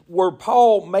saw where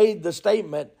Paul made the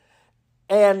statement,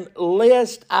 "And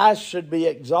lest I should be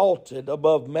exalted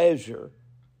above measure,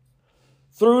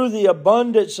 through the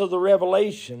abundance of the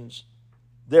revelations,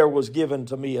 there was given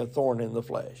to me a thorn in the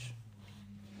flesh."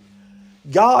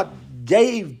 God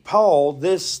gave Paul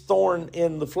this thorn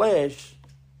in the flesh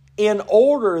in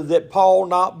order that Paul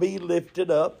not be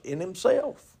lifted up in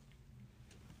himself.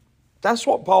 That's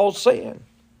what Paul's saying.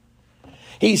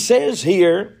 He says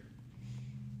here,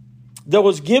 there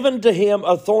was given to him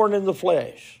a thorn in the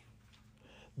flesh,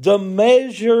 the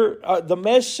messenger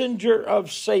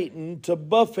of Satan to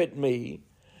buffet me,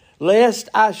 lest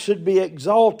I should be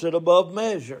exalted above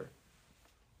measure.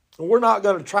 We're not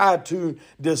going to try to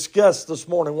discuss this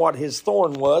morning what his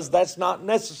thorn was. That's not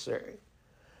necessary.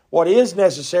 What is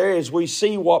necessary is we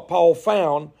see what Paul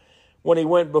found when he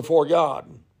went before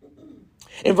God.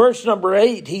 In verse number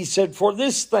 8, he said, "For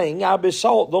this thing I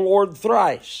besought the Lord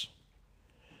thrice,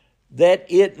 that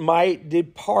it might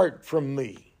depart from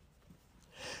me."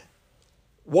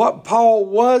 What Paul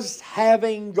was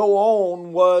having go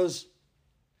on was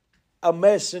a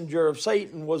messenger of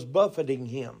Satan was buffeting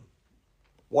him.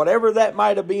 Whatever that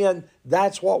might have been,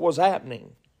 that's what was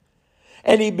happening.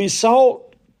 And he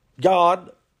besought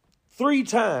God 3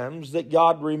 times that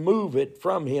God remove it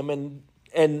from him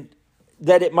and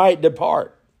that it might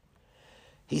depart.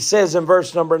 He says in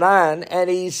verse number 9, "And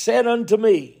he said unto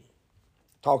me,"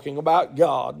 talking about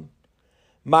God,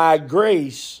 "My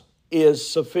grace is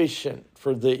sufficient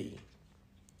for thee.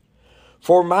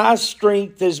 For my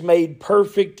strength is made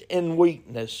perfect in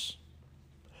weakness.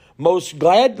 Most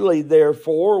gladly,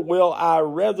 therefore, will I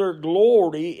rather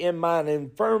glory in mine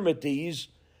infirmities,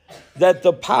 that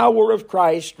the power of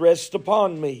Christ rest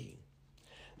upon me.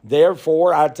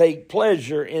 Therefore, I take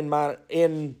pleasure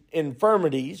in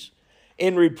infirmities,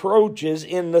 in reproaches,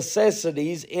 in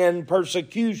necessities, in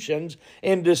persecutions,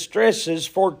 in distresses,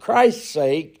 for Christ's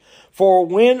sake. For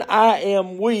when I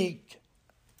am weak,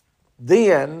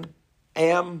 then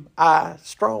am I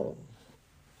strong."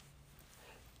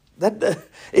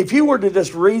 If you were to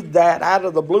just read that out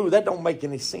of the blue, that don't make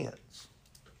any sense.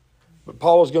 But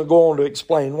Paul is going to go on to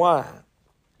explain why.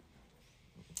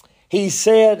 He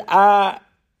said, I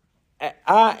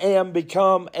am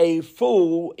become a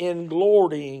fool in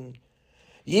glorying.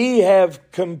 Ye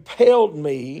have compelled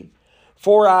me,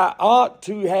 for I ought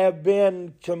to have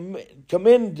been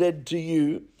commended to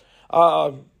you.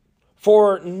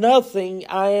 For nothing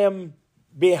I am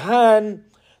beyond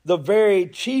the very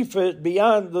chiefest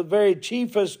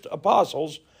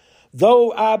apostles,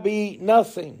 though I be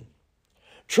nothing.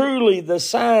 Truly the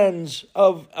signs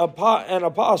of an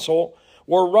apostle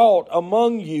were wrought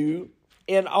among you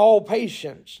in all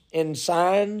patience, in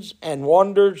signs and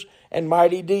wonders and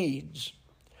mighty deeds.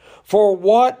 For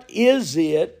what is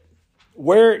it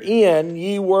wherein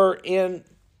ye were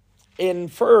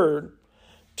inferred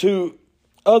to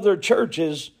other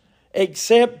churches,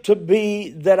 except to be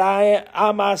that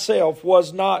I myself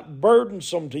was not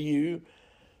burdensome to you?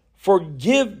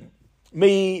 Forgive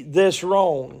me this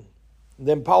wrong."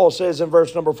 Then Paul says in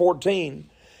verse number 14,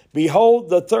 "Behold,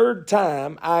 the 3rd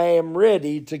time I am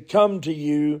ready to come to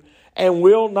you, and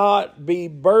will not be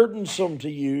burdensome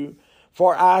to you,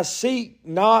 For I seek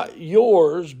not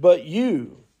yours, but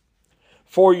you.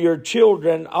 For your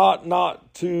children ought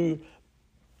not to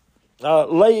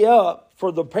lay up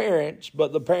for the parents,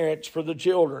 but the parents for the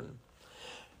children.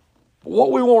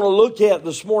 What we want to look at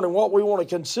this morning, what we want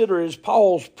to consider is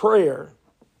Paul's prayer.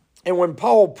 And when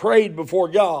Paul prayed before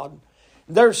God,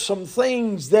 there's some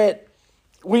things that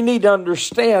we need to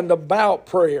understand about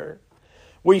prayer.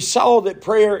 We saw that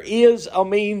prayer is a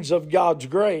means of God's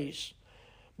grace,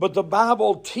 but the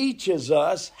Bible teaches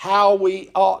us how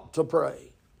we ought to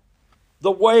pray,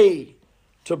 the way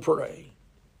to pray.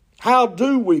 How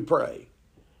do we pray?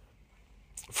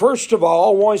 First of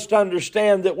all, I want us to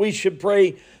understand that we should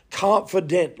pray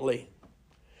confidently.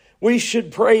 We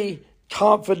should pray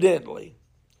confidently.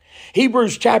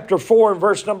 Hebrews chapter 4 and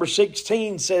verse number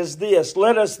 16 says this,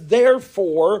 let us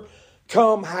therefore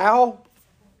come how?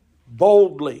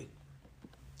 Boldly.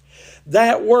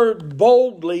 That word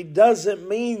boldly doesn't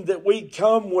mean that we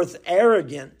come with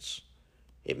arrogance.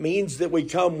 It means that we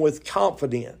come with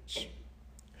confidence.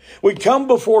 We come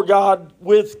before God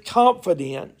with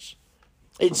confidence.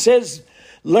 It says,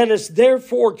 let us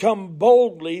therefore come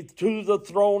boldly to the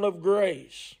throne of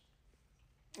grace.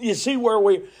 You see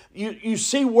where you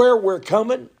see where we're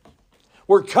coming?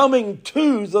 We're coming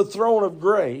to the throne of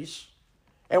grace,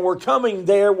 and we're coming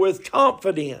there with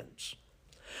confidence.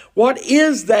 What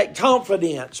is that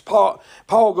confidence? Paul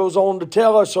goes on to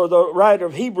tell us, or the writer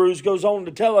of Hebrews goes on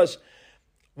to tell us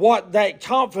what that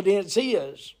confidence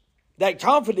is. That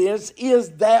confidence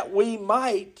is that we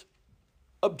might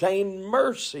obtain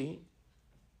mercy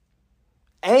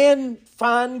and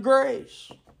find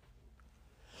grace.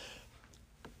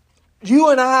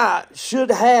 You and I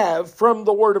should have, from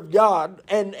the Word of God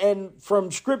and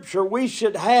from Scripture, we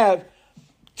should have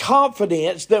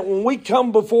confidence that when we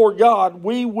come before God,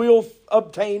 we will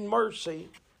obtain mercy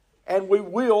and we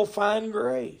will find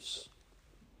grace.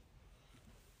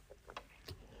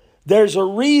 There's a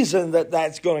reason that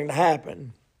that's going to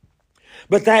happen.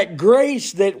 But that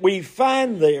grace that we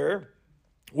find there,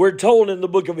 we're told in the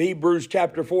book of Hebrews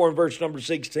chapter 4 and verse number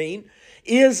 16,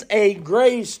 is a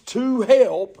grace to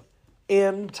help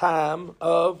in time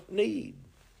of need.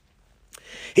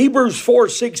 Hebrews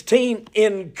 4:16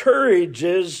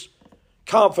 encourages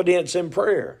confidence in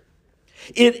prayer.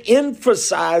 It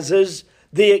emphasizes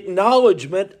the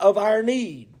acknowledgement of our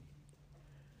need.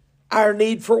 Our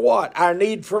need for what? Our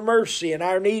need for mercy and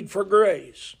our need for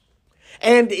grace.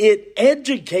 And it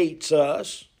educates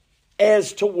us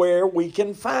as to where we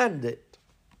can find it.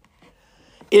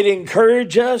 It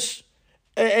encourages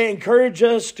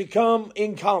us to come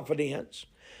in confidence.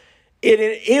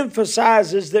 It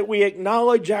emphasizes that we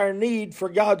acknowledge our need for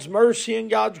God's mercy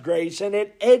and God's grace, and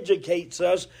it educates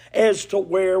us as to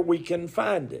where we can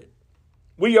find it.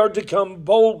 We are to come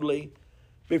boldly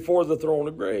before the throne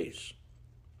of grace.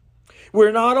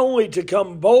 We're not only to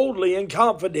come boldly and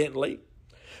confidently,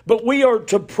 but we are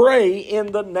to pray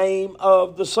in the name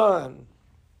of the Son.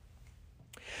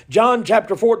 John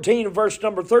chapter 14 verse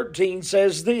number 13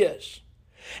 says this,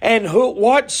 and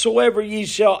whatsoever ye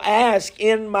shall ask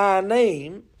in my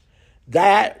name,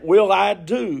 that will I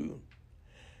do,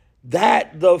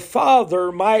 that the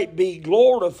Father might be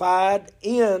glorified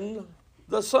in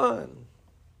the Son.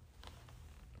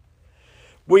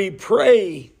 We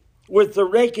pray with the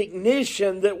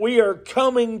recognition that we are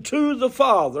coming to the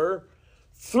Father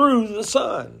through the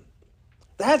Son.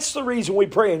 That's the reason we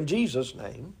pray in Jesus'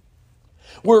 name.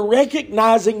 We're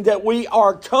recognizing that we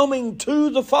are coming to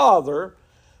the Father,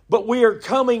 but we are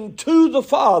coming to the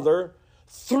Father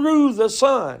through the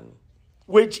Son,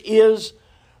 which is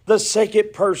the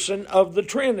second person of the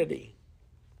Trinity.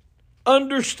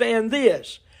 Understand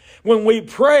this. When we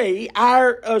pray,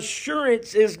 our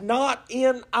assurance is not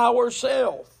in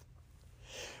ourselves.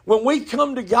 When we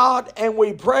come to God and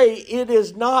we pray, it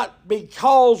is not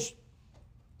because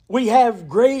we have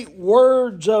great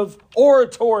words of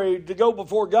oratory to go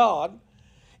before God.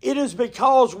 It is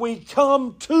because we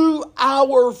come to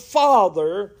our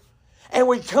Father, and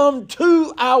we come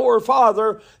to our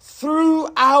Father through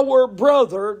our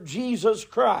brother, Jesus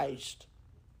Christ,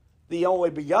 the only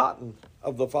begotten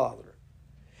of the Father.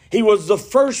 He was the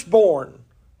firstborn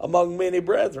among many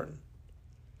brethren.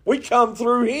 We come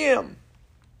through Him.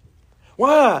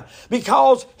 Why?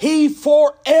 Because He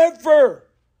forever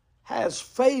has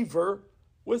favor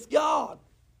with God.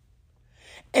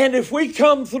 And if we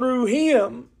come through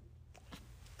Him,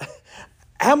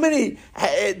 how many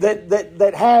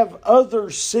that have other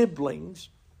siblings,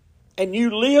 and you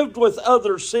lived with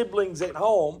other siblings at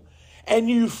home, and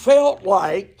you felt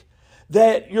like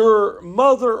that your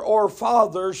mother or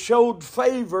father showed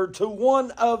favor to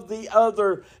one of the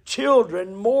other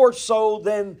children more so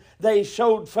than they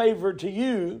showed favor to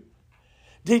you?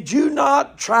 Did you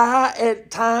not try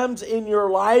at times in your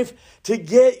life to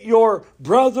get your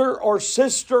brother or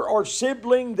sister or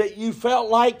sibling that you felt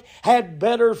like had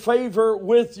better favor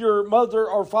with your mother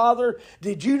or father?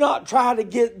 Did you not try to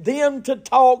get them to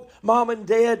talk mom and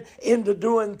dad into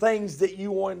doing things that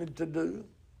you wanted to do?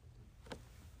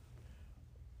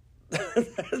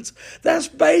 That's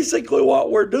basically what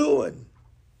we're doing.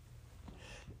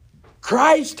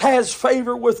 Christ has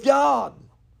favor with God.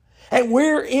 And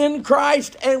we're in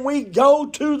Christ, and we go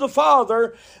to the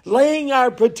Father, laying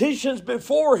our petitions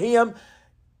before Him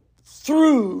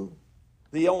through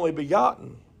the only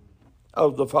begotten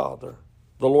of the Father,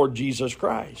 the Lord Jesus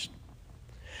Christ.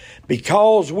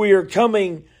 Because we are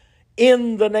coming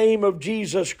in the name of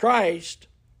Jesus Christ,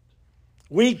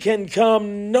 we can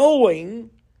come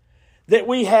knowing that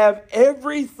we have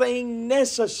everything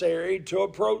necessary to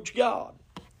approach God.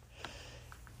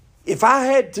 If I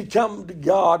had to come to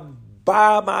God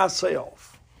by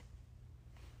myself,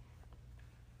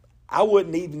 I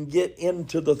wouldn't even get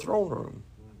into the throne room.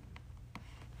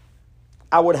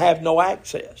 I would have no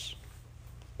access.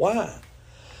 Why?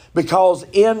 Because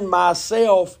in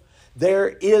myself, there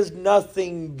is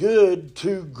nothing good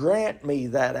to grant me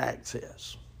that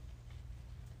access.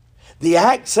 The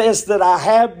access that I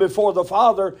have before the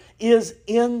Father is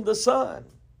in the Son.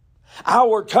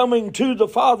 Our coming to the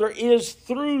Father is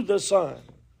through the Son.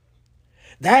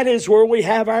 That is where we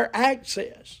have our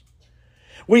access.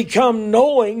 We come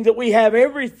knowing that we have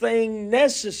everything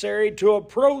necessary to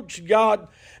approach God,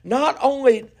 not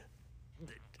only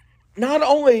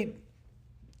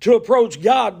to approach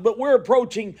God, but we're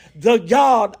approaching the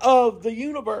God of the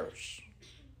universe.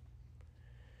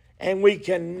 And we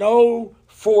can know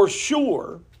for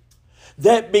sure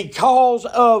that because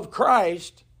of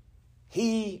Christ,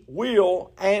 He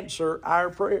will answer our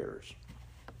prayers.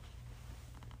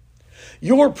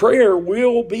 Your prayer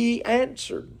will be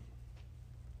answered.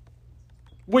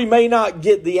 We may not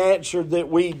get the answer that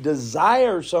we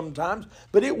desire sometimes,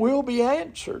 but it will be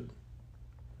answered.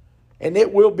 And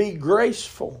it will be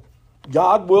graceful.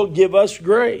 God will give us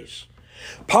grace.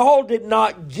 Paul did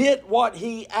not get what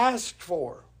he asked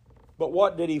for, but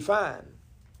what did he find?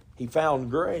 He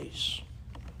found grace.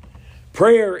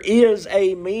 Prayer is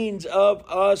a means of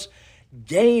us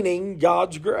gaining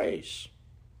God's grace.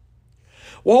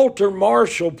 Walter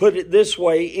Marshall put it this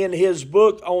way in his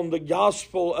book on the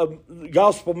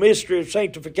gospel mystery of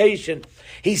sanctification.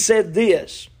 He said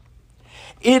this: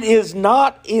 "It is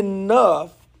not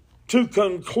enough to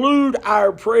conclude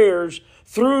our prayers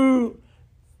through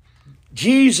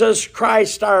Jesus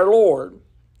Christ our Lord,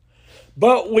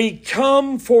 but we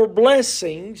come for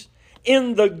blessings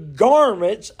in the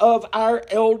garments of our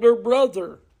elder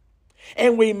brother,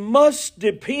 and we must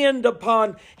depend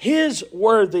upon His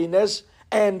worthiness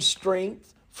and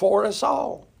strength for us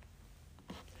all."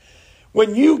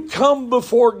 When you come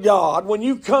before God, when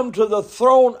you come to the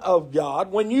throne of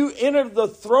God, when you enter the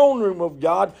throne room of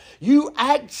God, you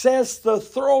access the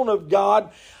throne of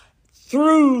God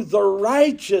through the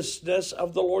righteousness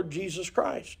of the Lord Jesus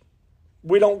Christ.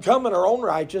 We don't come in our own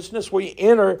righteousness. We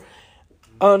enter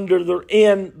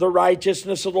in the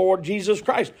righteousness of the Lord Jesus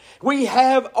Christ. We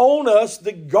have on us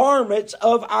the garments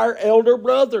of our elder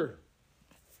brother.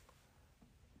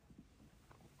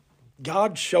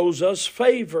 God shows us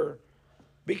favor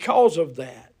because of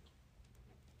that.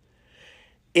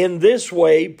 In this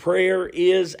way, prayer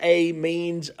is a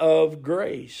means of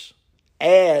grace,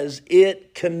 as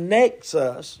it connects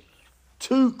us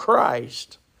to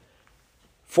Christ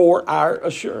for our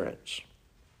assurance.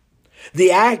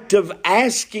 The act of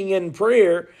asking in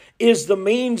prayer is the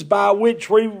means by which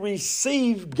we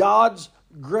receive God's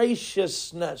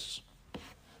graciousness.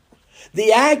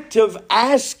 The act of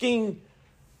asking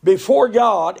before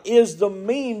God is the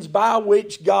means by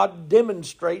which God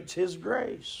demonstrates His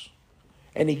grace.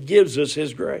 And He gives us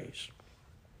His grace.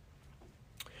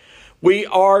 We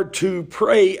are to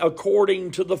pray according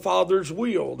to the Father's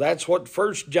will. That's what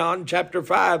 1 John chapter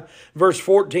 5, verse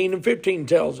 14 and 15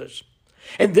 tells us.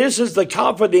 And this is the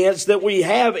confidence that we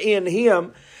have in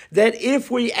Him, that if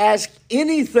we ask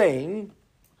anything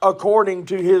according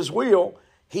to His will,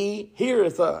 He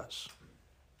heareth us.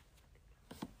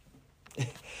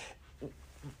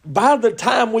 By the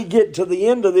time we get to the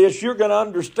end of this, you're going to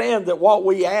understand that what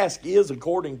we ask is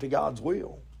according to God's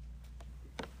will.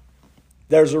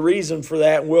 There's a reason for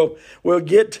that, and we'll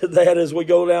get to that as we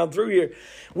go down through here.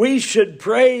 We should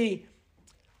pray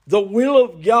the will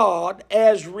of God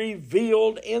as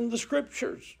revealed in the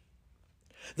Scriptures.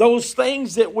 Those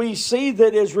things that we see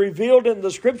that is revealed in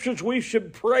the Scriptures, we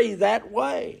should pray that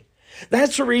way.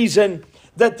 That's the reason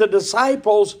that the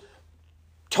disciples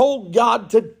told God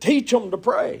to teach them to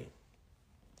pray.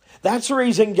 That's the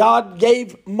reason God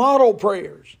gave model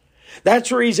prayers. That's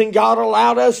the reason God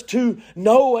allowed us to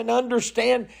know and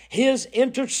understand His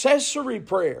intercessory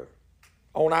prayer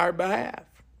on our behalf.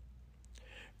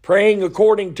 Praying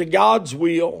according to God's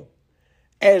will,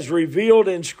 as revealed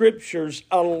in Scriptures,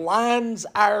 aligns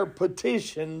our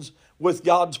petitions with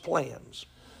God's plans.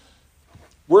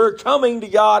 We're coming to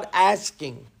God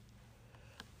asking.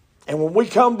 And when we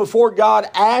come before God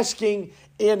asking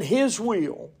in His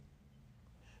will,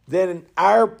 then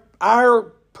our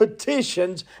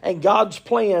petitions and God's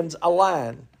plans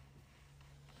align.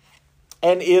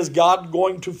 And is God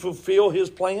going to fulfill His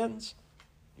plans?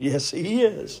 Yes, He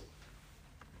is.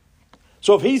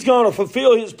 So if He's going to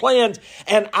fulfill His plans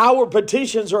and our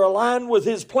petitions are aligned with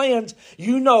His plans,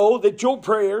 you know that your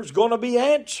prayer is going to be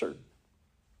answered.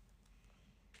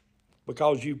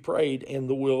 Because you prayed in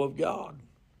the will of God.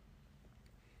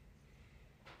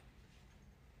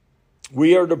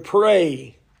 We are to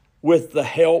pray with the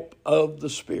help of the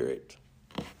Spirit.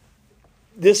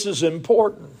 This is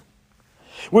important.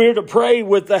 We are to pray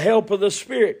with the help of the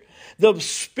Spirit. The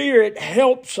Spirit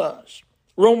helps us.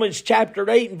 Romans chapter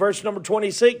 8 and verse number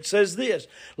 26 says this,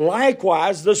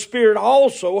 likewise, the Spirit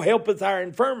also helpeth our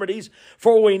infirmities,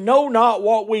 for we know not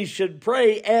what we should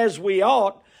pray as we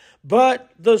ought, but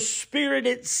the Spirit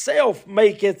itself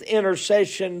maketh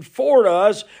intercession for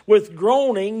us with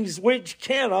groanings which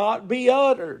cannot be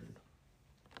uttered.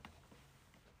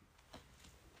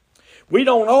 We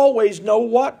don't always know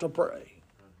what to pray,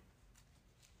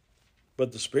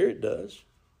 but the Spirit does.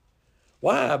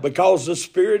 Why? Because the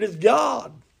Spirit is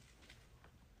God.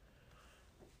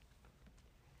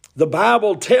 The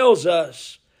Bible tells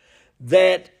us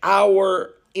that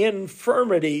our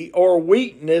infirmity or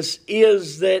weakness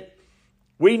is that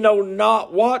we know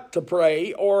not what to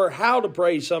pray or how to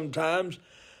pray sometimes,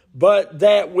 but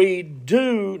that we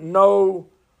do know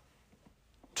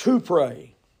to pray.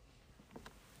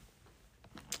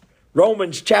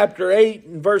 Romans chapter 8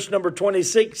 and verse number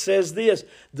 26 says this,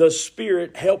 the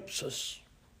Spirit helps us.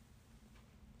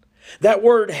 That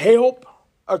word help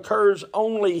occurs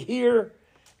only here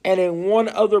and in one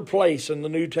other place in the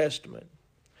New Testament.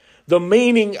 The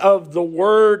meaning of the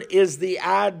word is the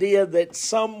idea that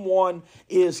someone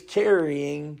is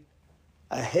carrying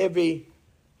a heavy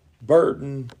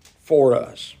burden for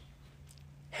us,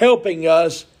 helping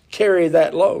us carry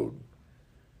that load,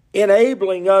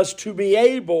 enabling us to be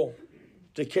able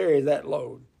to carry that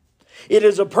load. It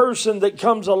is a person that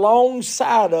comes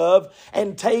alongside of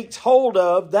and takes hold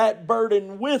of that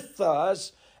burden with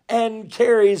us and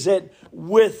carries it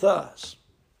with us.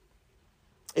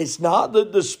 It's not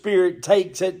that the Spirit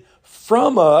takes it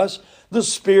from us. The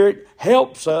Spirit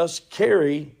helps us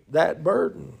carry that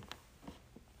burden.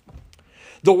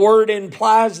 The word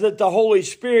implies that the Holy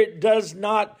Spirit does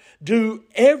not do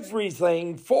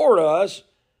everything for us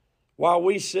while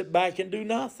we sit back and do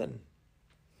nothing.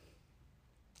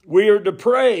 We are to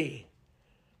pray.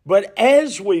 But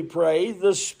as we pray,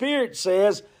 the Spirit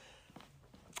says,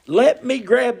 let me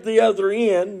grab the other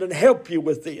end and help you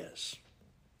with this.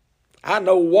 I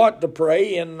know what to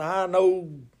pray, and I know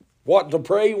what to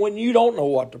pray when you don't know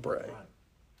what to pray.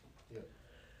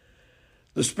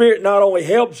 The Spirit not only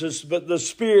helps us, but the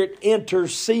Spirit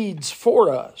intercedes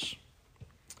for us.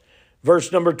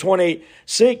 Verse number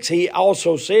 26, he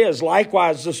also says,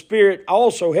 likewise the Spirit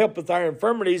also helpeth our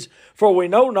infirmities, for we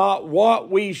know not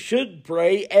what we should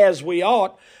pray as we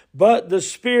ought, but the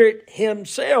Spirit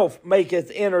Himself maketh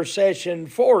intercession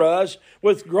for us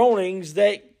with groanings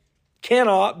that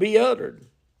cannot be uttered.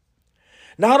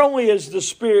 Not only is the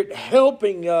Spirit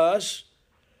helping us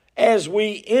as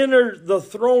we enter the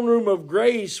throne room of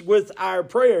grace with our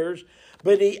prayers,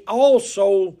 but He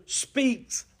also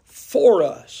speaks for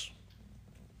us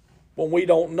when we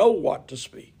don't know what to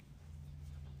speak.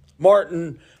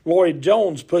 Martin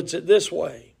Lloyd-Jones puts it this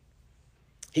way.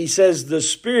 He says, the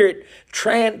Spirit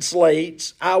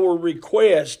translates our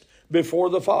request before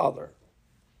the Father.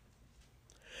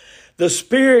 The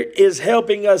Spirit is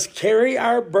helping us carry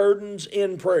our burdens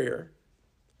in prayer,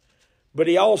 but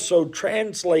He also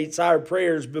translates our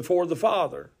prayers before the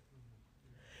Father.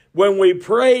 When we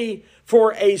pray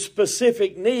for a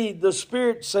specific need, the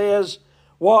Spirit says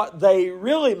what they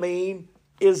really mean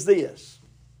is this.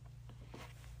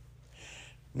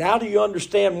 Now do you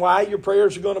understand why your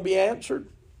prayers are going to be answered?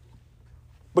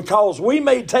 Because we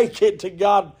may take it to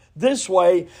God this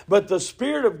way, but the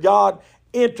Spirit of God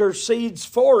intercedes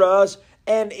for us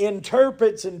and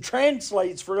interprets and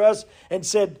translates for us and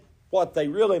said, what they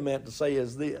really meant to say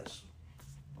is this.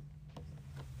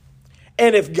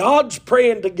 And if God's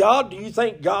praying to God, do you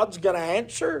think God's going to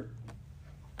answer?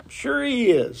 Sure He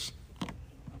is.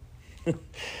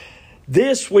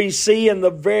 This we see in the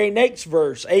very next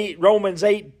verse. Romans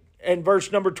 8 and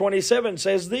verse number 27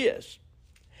 says this.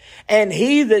 And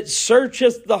He that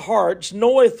searcheth the hearts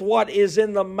knoweth what is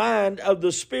in the mind of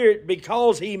the Spirit,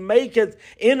 because He maketh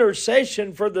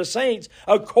intercession for the saints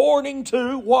according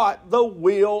to what? The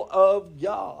will of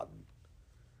God.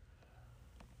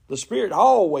 The Spirit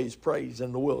always prays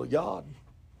in the will of God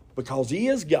because He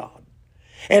is God.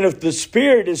 And if the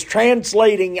Spirit is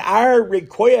translating our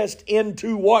request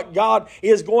into what God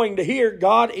is going to hear,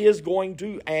 God is going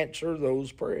to answer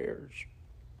those prayers.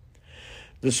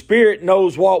 The Spirit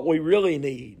knows what we really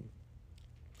need,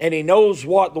 and He knows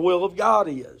what the will of God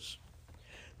is.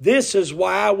 This is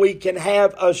why we can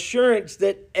have assurance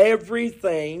that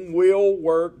everything will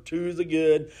work to the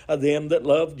good of them that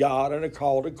love God and are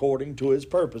called according to His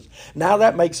purpose. Now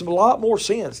that makes a lot more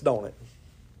sense, don't it?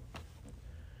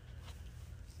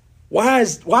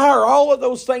 Why are all of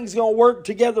those things going to work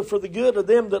together for the good of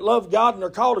them that love God and are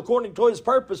called according to His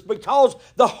purpose? Because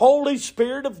the Holy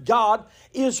Spirit of God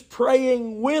is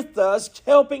praying with us,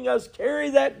 helping us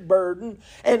carry that burden,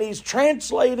 and He's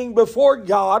translating before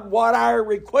God what our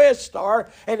requests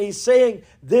are, and He's saying,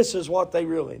 this is what they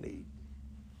really need.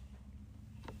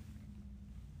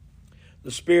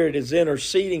 The Spirit is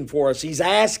interceding for us. He's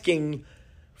asking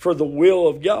for the will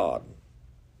of God.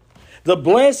 The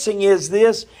blessing is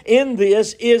this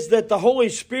that the Holy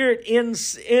Spirit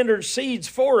intercedes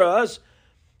for us,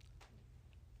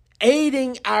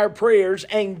 aiding our prayers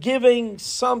and giving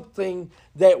something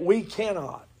that we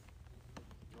cannot.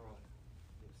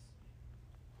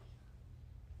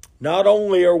 Not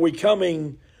only are we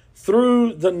coming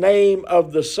through the name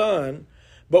of the Son,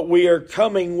 but we are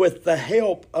coming with the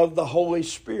help of the Holy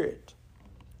Spirit.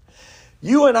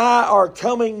 You and I are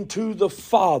coming to the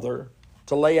Father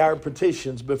to lay our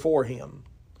petitions before Him.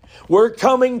 We're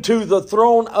coming to the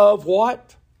throne of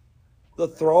what? The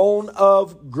throne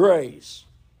of grace.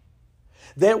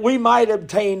 That we might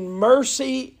obtain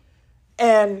mercy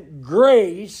and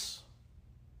grace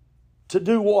to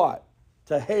do what?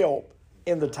 To help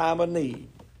in the time of need.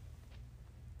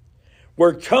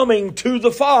 We're coming to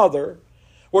the Father.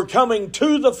 We're coming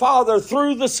to the Father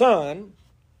through the Son.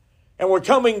 And we're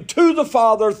coming to the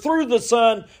Father through the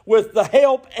Son with the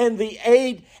help and the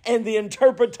aid and the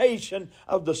interpretation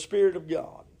of the Spirit of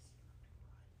God.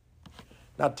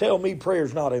 Now tell me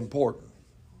prayer's not important.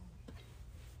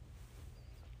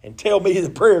 And tell me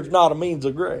that prayer's not a means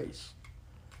of grace.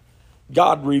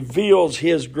 God reveals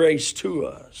His grace to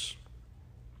us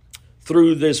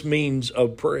through this means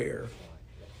of prayer.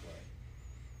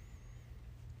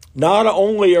 Not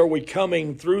only are we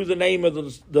coming through the name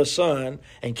of the Son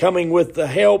and coming with the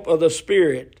help of the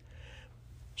Spirit,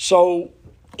 so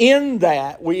in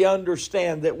that we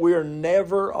understand that we're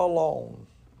never alone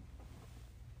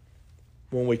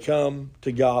when we come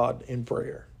to God in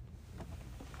prayer.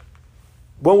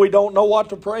 When we don't know what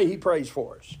to pray, He prays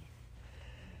for us.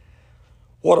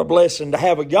 What a blessing to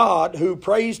have a God who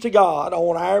prays to God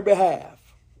on our behalf.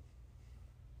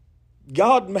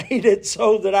 God made it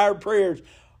so that our prayers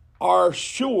are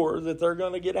sure that they're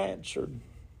going to get answered.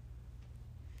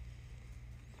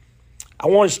 I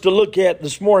want us to look at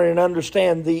this morning and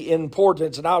understand the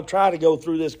importance, and I'll try to go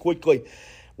through this quickly.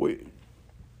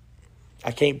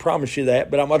 I can't promise you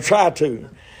that, but I'm going to try to.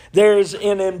 There's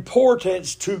an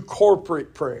importance to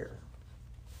corporate prayer.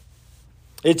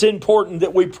 It's important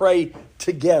that we pray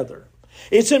together.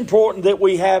 It's important that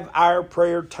we have our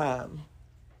prayer time.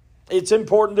 It's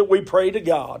important that we pray to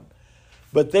God.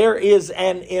 But there is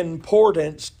an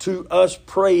importance to us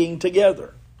praying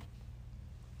together.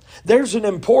 There's an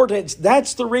importance.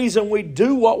 That's the reason we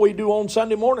do what we do on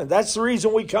Sunday morning. That's the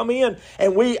reason we come in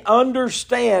and we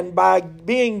understand by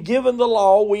being given the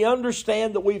law, we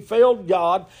understand that we failed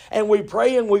God, and we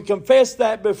pray and we confess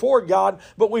that before God,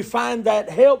 but we find that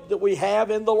help that we have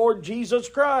in the Lord Jesus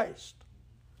Christ.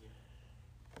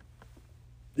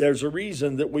 There's a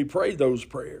reason that we pray those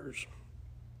prayers.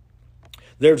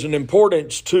 There's an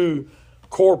importance to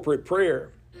corporate prayer.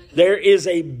 There is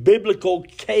a biblical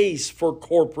case for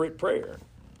corporate prayer.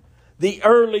 The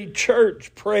early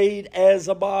church prayed as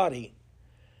a body.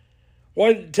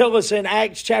 What did it tell us in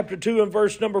Acts chapter 2 and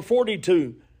verse number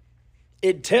 42?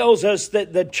 It tells us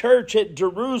that the church at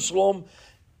Jerusalem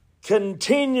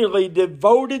continually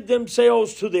devoted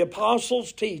themselves to the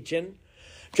apostles' teaching,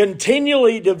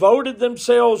 continually devoted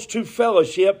themselves to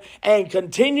fellowship, and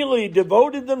continually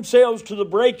devoted themselves to the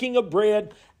breaking of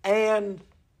bread and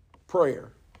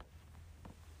prayer.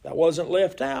 That wasn't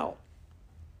left out.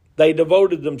 They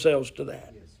devoted themselves to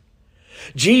that.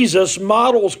 Jesus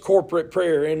models corporate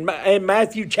prayer in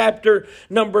Matthew chapter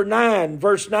number 9,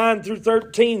 verse 9 through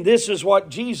 13. This is what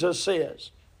Jesus says.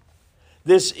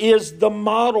 This is the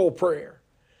model prayer.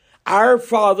 Our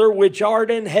Father, which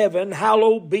art in heaven,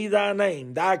 hallowed be thy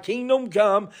name. Thy kingdom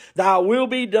come, thy will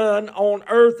be done on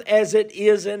earth as it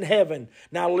is in heaven.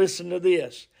 Now listen to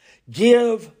this.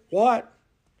 Give what?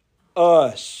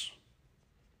 Us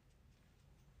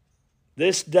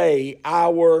this day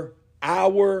our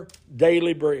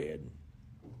daily bread.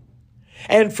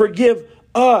 And forgive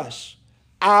us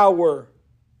our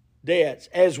debts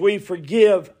as we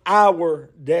forgive our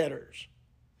debtors.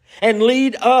 And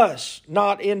lead us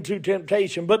not into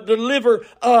temptation, but deliver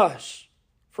us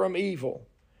from evil.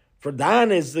 For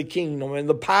thine is the kingdom and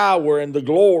the power and the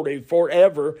glory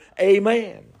forever.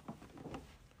 Amen.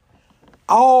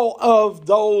 All of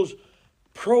those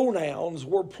pronouns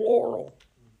were plural.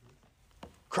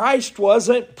 Christ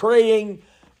wasn't praying,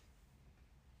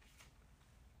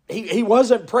 he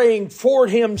wasn't praying for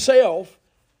himself.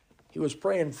 He was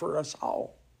praying for us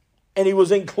all. And he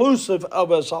was inclusive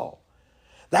of us all.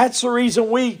 That's the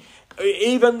reason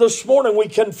even this morning, we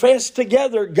confess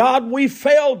together, God, we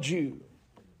failed you.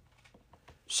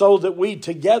 So that we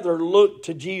together look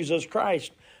to Jesus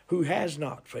Christ, who has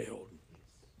not failed.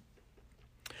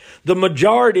 The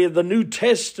majority of the New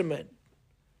Testament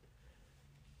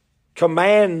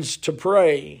commands to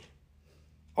pray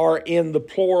are in the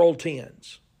plural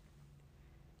tense.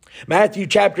 Matthew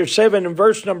chapter 7 and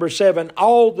verse number 7,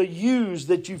 all the yous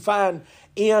that you find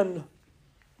in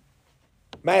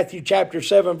Matthew chapter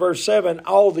 7 verse 7,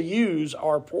 all the yous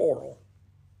are plural.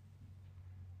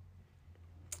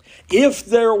 If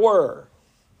there were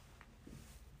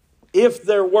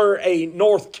a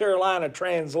North Carolina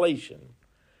translation,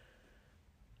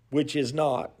 which is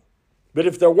not, but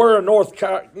if there were a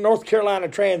North Carolina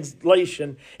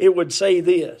translation, it would say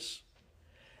this: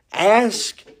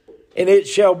 ask and it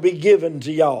shall be given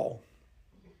to y'all.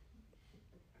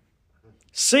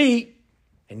 Seek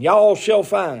and y'all shall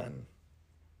find.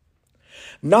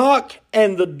 Knock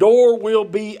and the door will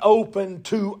be open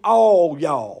to all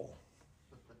y'all.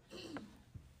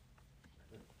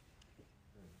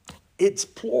 It's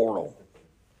plural.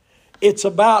 It's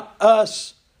about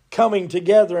us coming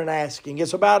together and asking.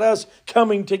 It's about us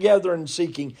coming together and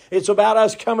seeking. It's about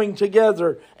us coming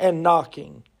together and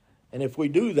knocking. And if we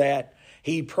do that,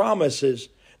 he promises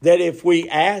that if we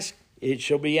ask, it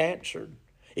shall be answered.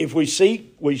 If we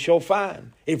seek, we shall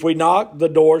find. If we knock, the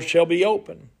door shall be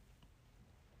open.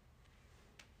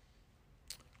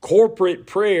 Corporate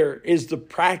prayer is the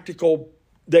practical,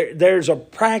 there's a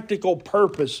practical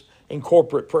purpose in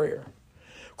corporate prayer.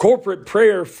 Corporate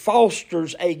prayer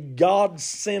fosters a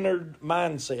God-centered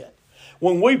mindset.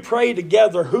 When we pray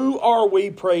together, who are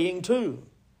we praying to?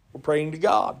 We're praying to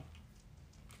God.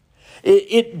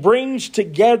 It brings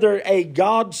together a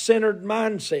God-centered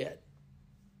mindset.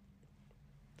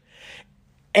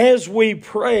 As we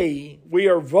pray, we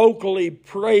are vocally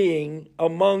praying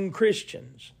among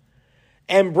Christians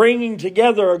and bringing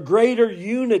together a greater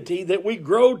unity, that we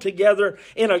grow together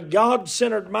in a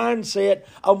God-centered mindset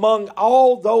among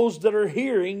all those that are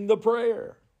hearing the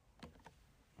prayer.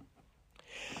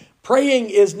 Praying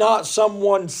is not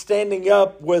someone standing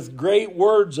up with great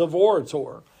words of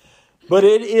oratory, but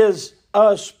it is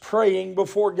us praying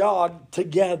before God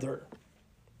together.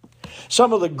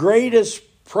 Some of the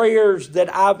greatest prayers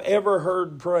that I've ever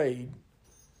heard prayed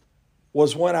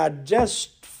was when I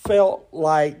just felt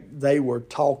like they were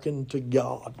talking to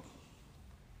God.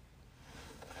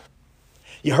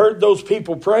 You heard those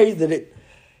people pray that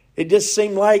it just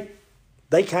seemed like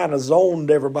they kind of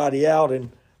zoned everybody out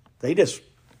and they just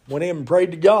went in and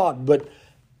prayed to God, but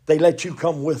they let you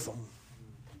come with them.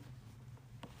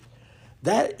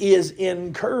 That is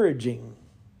encouraging.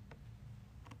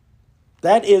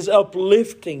 That is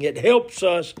uplifting. It helps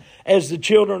us as the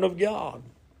children of God.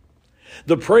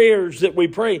 The prayers that we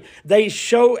pray, they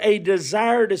show a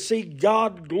desire to see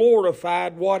God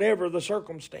glorified whatever the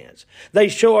circumstance. They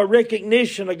show a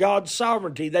recognition of God's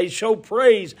sovereignty. They show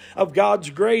praise of God's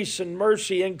grace and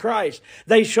mercy in Christ.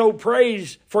 They show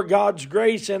praise for God's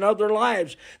grace in other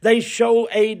lives. They show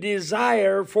a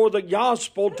desire for the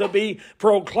gospel to be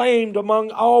proclaimed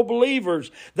among all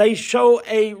believers. They show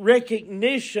a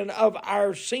recognition of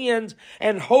our sins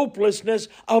and hopelessness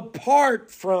apart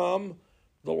from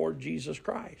the Lord Jesus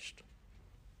Christ.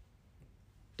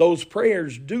 Those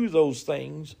prayers do those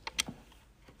things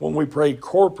when we pray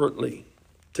corporately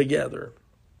together.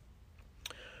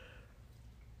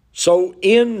 So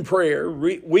in prayer,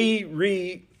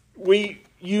 we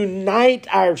unite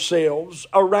ourselves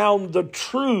around the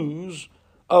truths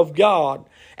of God.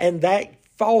 And that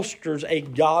fosters a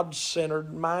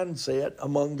God-centered mindset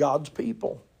among God's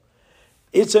people.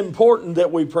 It's important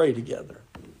that we pray together.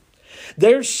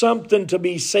 There's something to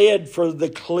be said for the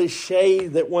cliche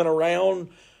that went around,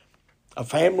 a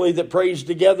family that prays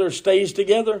together stays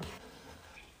together.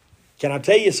 Can I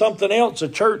tell you something else? A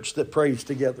church that prays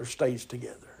together stays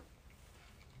together.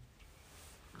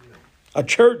 A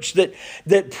church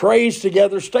that prays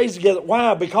together stays together.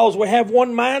 Why? Because we have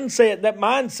one mindset. That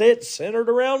mindset's centered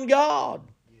around God.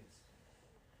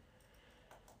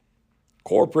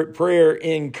 Corporate prayer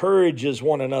encourages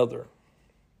one another.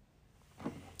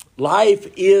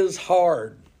 Life is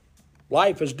hard.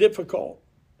 Life is difficult.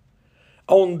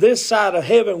 On this side of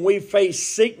heaven, we face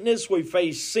sickness, we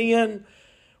face sin,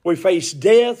 we face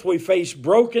death, we face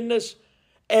brokenness.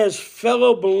 As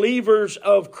fellow believers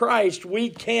of Christ, we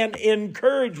can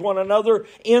encourage one another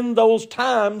in those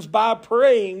times by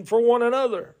praying for one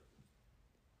another.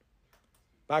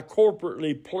 By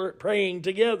corporately praying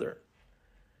together.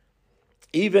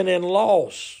 Even in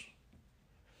loss,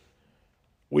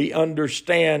 we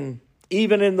understand,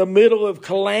 even in the middle of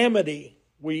calamity,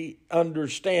 we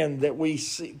understand that we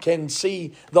can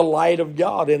see the light of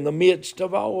God in the midst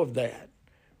of all of that.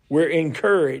 We're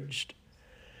encouraged.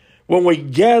 When we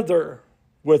gather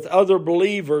with other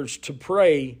believers to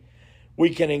pray, we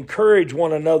can encourage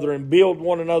one another and build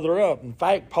one another up. In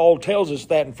fact, Paul tells us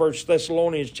that in 1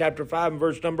 Thessalonians chapter 5 and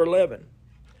verse number 11.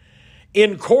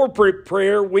 In corporate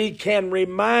prayer, we can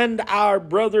remind our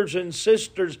brothers and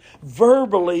sisters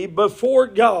verbally before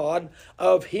God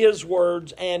of His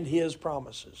words and His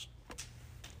promises.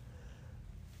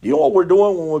 You know what we're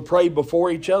doing when we pray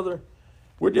before each other?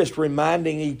 We're just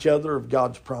reminding each other of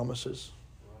God's promises.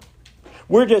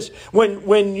 We're just,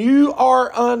 when you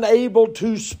are unable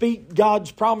to speak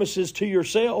God's promises to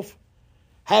yourself,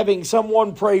 having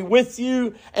someone pray with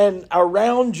you and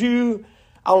around you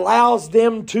allows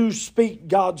them to speak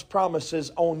God's promises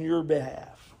on your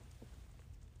behalf.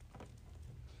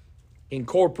 In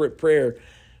corporate prayer,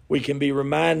 we can be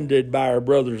reminded by our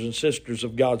brothers and sisters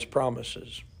of God's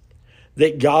promises.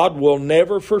 That God will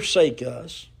never forsake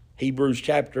us. Hebrews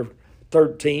chapter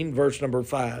 13, verse number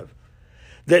 5.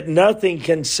 That nothing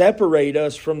can separate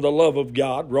us from the love of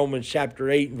God. Romans chapter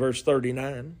 8 and verse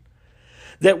 39.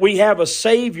 That we have a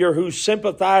Savior who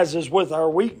sympathizes with our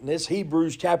weakness,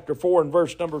 Hebrews chapter 4 and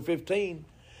verse number 15,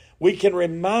 we can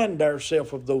remind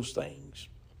ourselves of those things.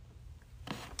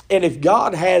 And if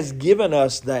God has given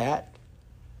us that,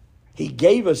 He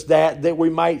gave us that we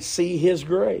might see His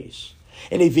grace.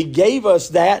 And if He gave us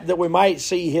that we might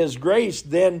see His grace,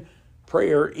 then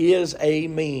prayer is a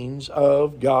means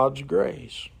of God's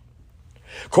grace.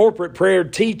 Corporate prayer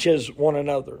teaches one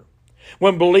another.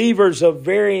 When believers of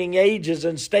varying ages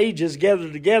and stages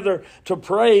gather together to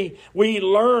pray, we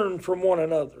learn from one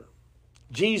another.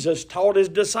 Jesus taught His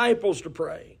disciples to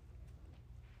pray.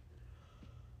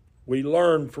 We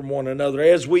learn from one another.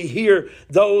 As we hear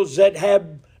those that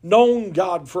have known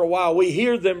God for a while, we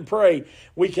hear them pray,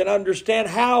 we can understand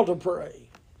how to pray.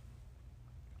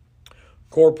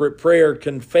 Corporate prayer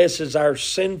confesses our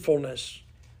sinfulness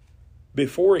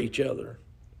before each other.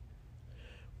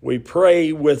 We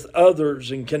pray with others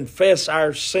and confess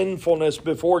our sinfulness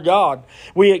before God.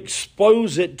 We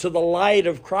expose it to the light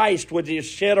of Christ, which is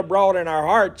shed abroad in our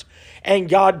hearts, and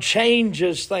God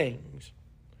changes things.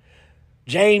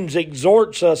 James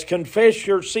exhorts us, confess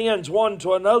your sins one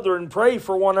to another and pray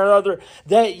for one another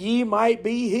that ye might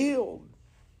be healed.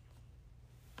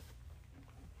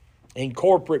 In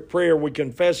corporate prayer, we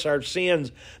confess our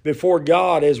sins before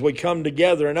God as we come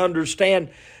together and understand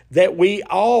that we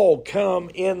all come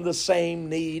in the same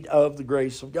need of the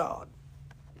grace of God.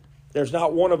 There's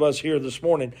not one of us here this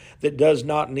morning that does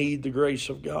not need the grace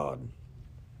of God.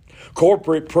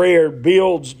 Corporate prayer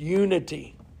builds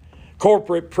unity.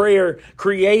 Corporate prayer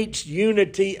creates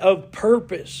unity of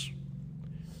purpose.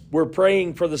 We're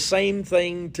praying for the same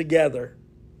thing together.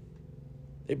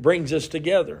 It brings us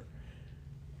together.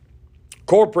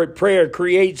 Corporate prayer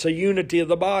creates a unity of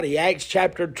the body. Acts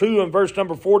chapter 2 and verse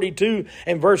number 42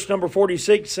 and verse number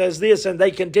 46 says this, and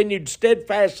they continued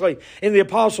steadfastly in the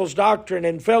apostles' doctrine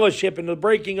and fellowship and the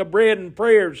breaking of bread and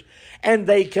prayers. And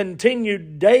they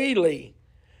continued daily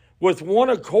with one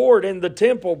accord in the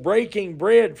temple, breaking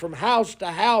bread from house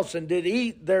to house, and did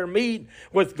eat their meat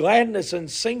with gladness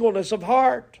and singleness of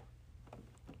heart.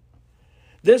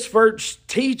 This verse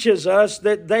teaches us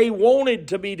that they wanted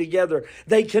to be together.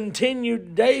 They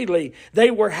continued daily.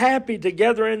 They were happy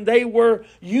together and they were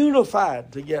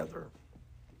unified together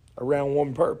around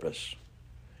one purpose.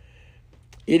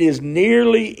 It is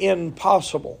nearly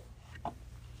impossible.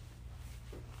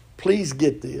 Please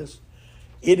get this.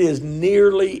 It is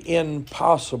nearly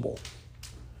impossible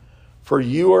for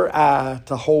you or I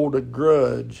to hold a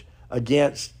grudge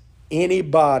against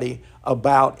anybody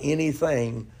about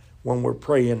anything when we're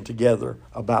praying together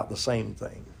about the same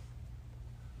thing.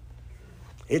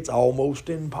 It's almost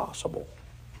impossible.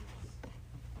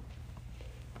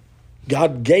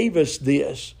 God gave us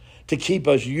this to keep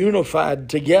us unified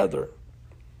together.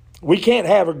 We can't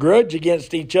have a grudge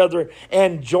against each other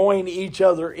and join each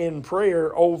other in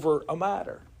prayer over a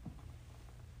matter.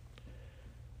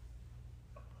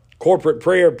 Corporate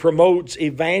prayer promotes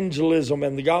evangelism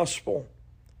and the gospel.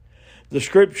 The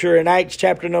scripture in Acts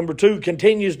chapter number 2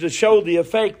 continues to show the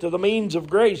effect of the means of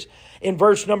grace. In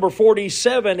verse number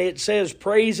 47, it says,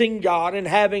 praising God and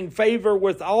having favor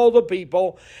with all the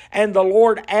people, and the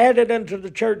Lord added unto the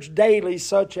church daily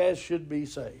such as should be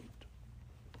saved.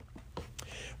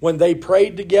 When they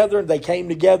prayed together and they came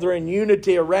together in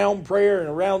unity around prayer and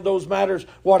around those matters,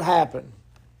 what happened?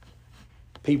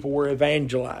 People were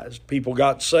evangelized. People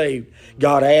got saved.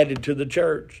 God added to the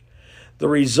church. The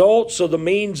results of the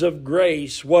means of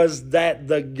grace was that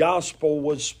the gospel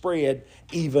was spread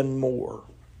even more.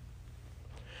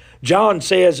 John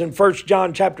says in 1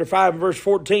 John chapter 5 and verse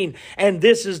 14, and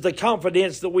this is the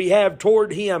confidence that we have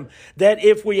toward Him, that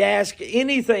if we ask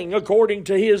anything according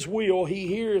to His will, He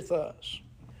heareth us.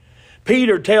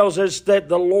 Peter tells us that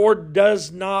the Lord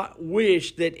does not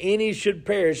wish that any should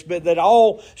perish, but that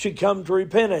all should come to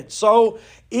repentance. So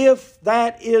if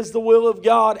that is the will of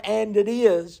God, and it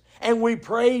is, and we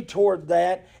pray toward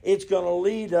that, it's going to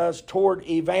lead us toward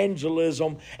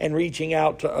evangelism and reaching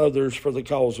out to others for the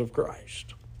cause of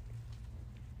Christ.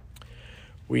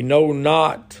 We know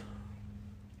not.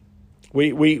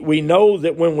 We know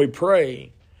that when we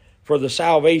pray for the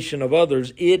salvation of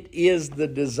others, it is the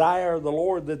desire of the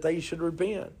Lord that they should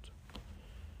repent.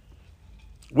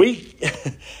 We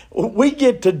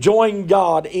get to join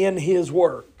God in His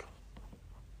work.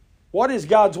 What is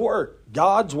God's work?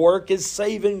 God's work is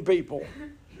saving people.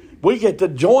 We get to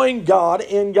join God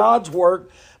in God's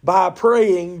work by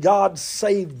praying God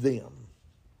save them.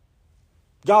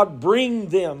 God bring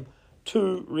them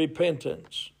to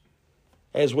repentance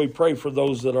as we pray for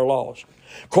those that are lost.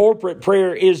 Corporate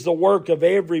prayer is the work of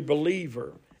every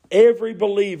believer. Every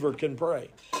believer can pray.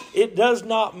 It does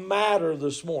not matter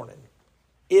this morning.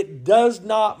 It does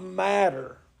not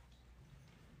matter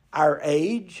our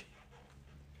age.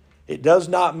 It does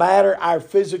not matter our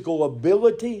physical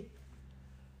ability.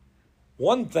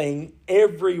 One thing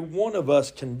every one of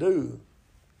us can do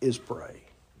is pray.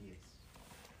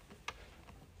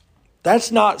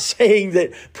 That's not saying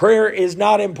that prayer is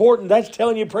not important. That's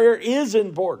telling you prayer is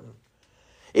important.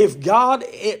 If God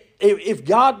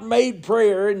made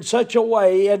prayer in such a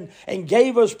way and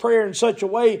gave us prayer in such a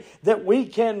way that we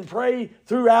can pray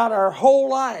throughout our whole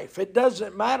life, it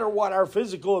doesn't matter what our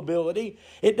physical ability.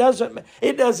 It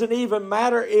doesn't even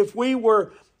matter if we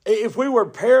were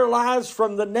paralyzed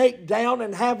from the neck down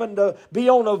and having to be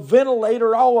on a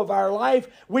ventilator all of our life,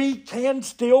 we can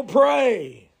still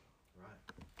pray.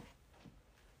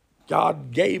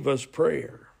 God gave us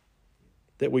prayer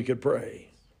that we could pray.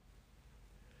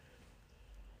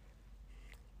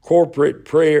 Corporate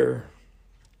prayer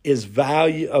is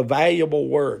a valuable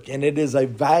work, and it is a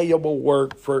valuable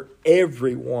work for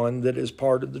everyone that is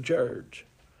part of the church.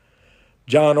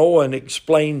 John Owen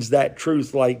explains that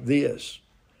truth like this: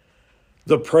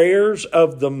 the prayers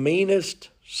of the meanest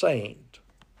saint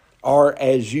are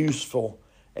as useful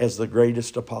as the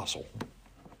greatest apostle.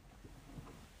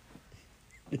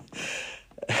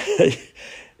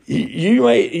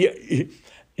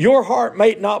 Your heart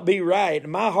may not be right,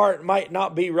 my heart might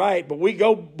not be right, but we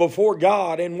go before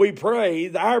God and we pray.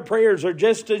 Our prayers are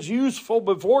just as useful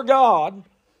before God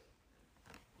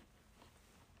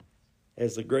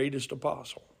as the greatest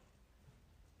apostle.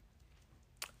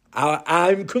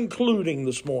 I'm concluding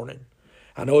this morning.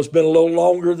 I know it's been a little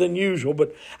longer than usual,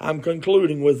 but I'm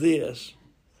concluding with this.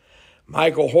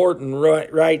 Michael Horton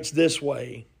writes this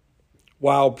way: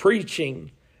 while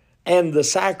preaching and the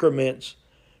sacraments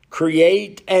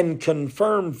create and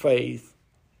confirm faith,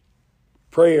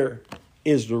 prayer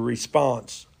is the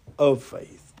response of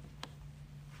faith.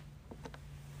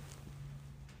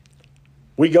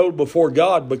 We go before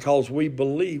God because we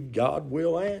believe God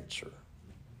will answer.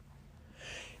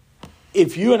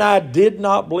 If you and I did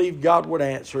not believe God would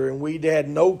answer and we had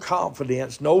no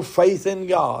confidence, no faith in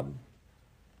God,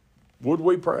 would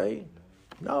we pray?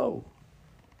 No.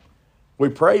 We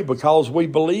pray because we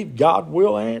believe God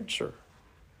will answer.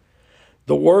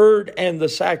 The Word and the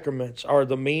sacraments are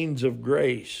the means of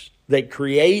grace that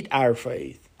create our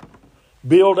faith,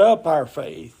 build up our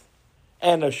faith,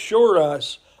 and assure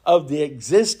us of the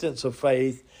existence of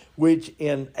faith which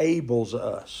enables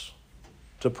us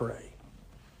to pray.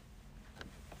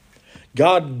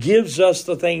 God gives us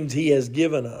the things He has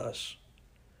given us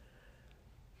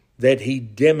that He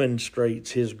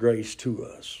demonstrates His grace to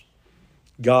us.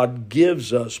 God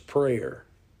gives us prayer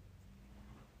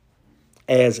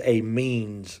as a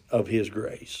means of His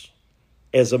grace,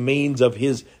 as a means of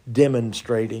His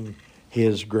demonstrating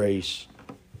His grace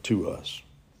to us.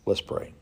 Let's pray.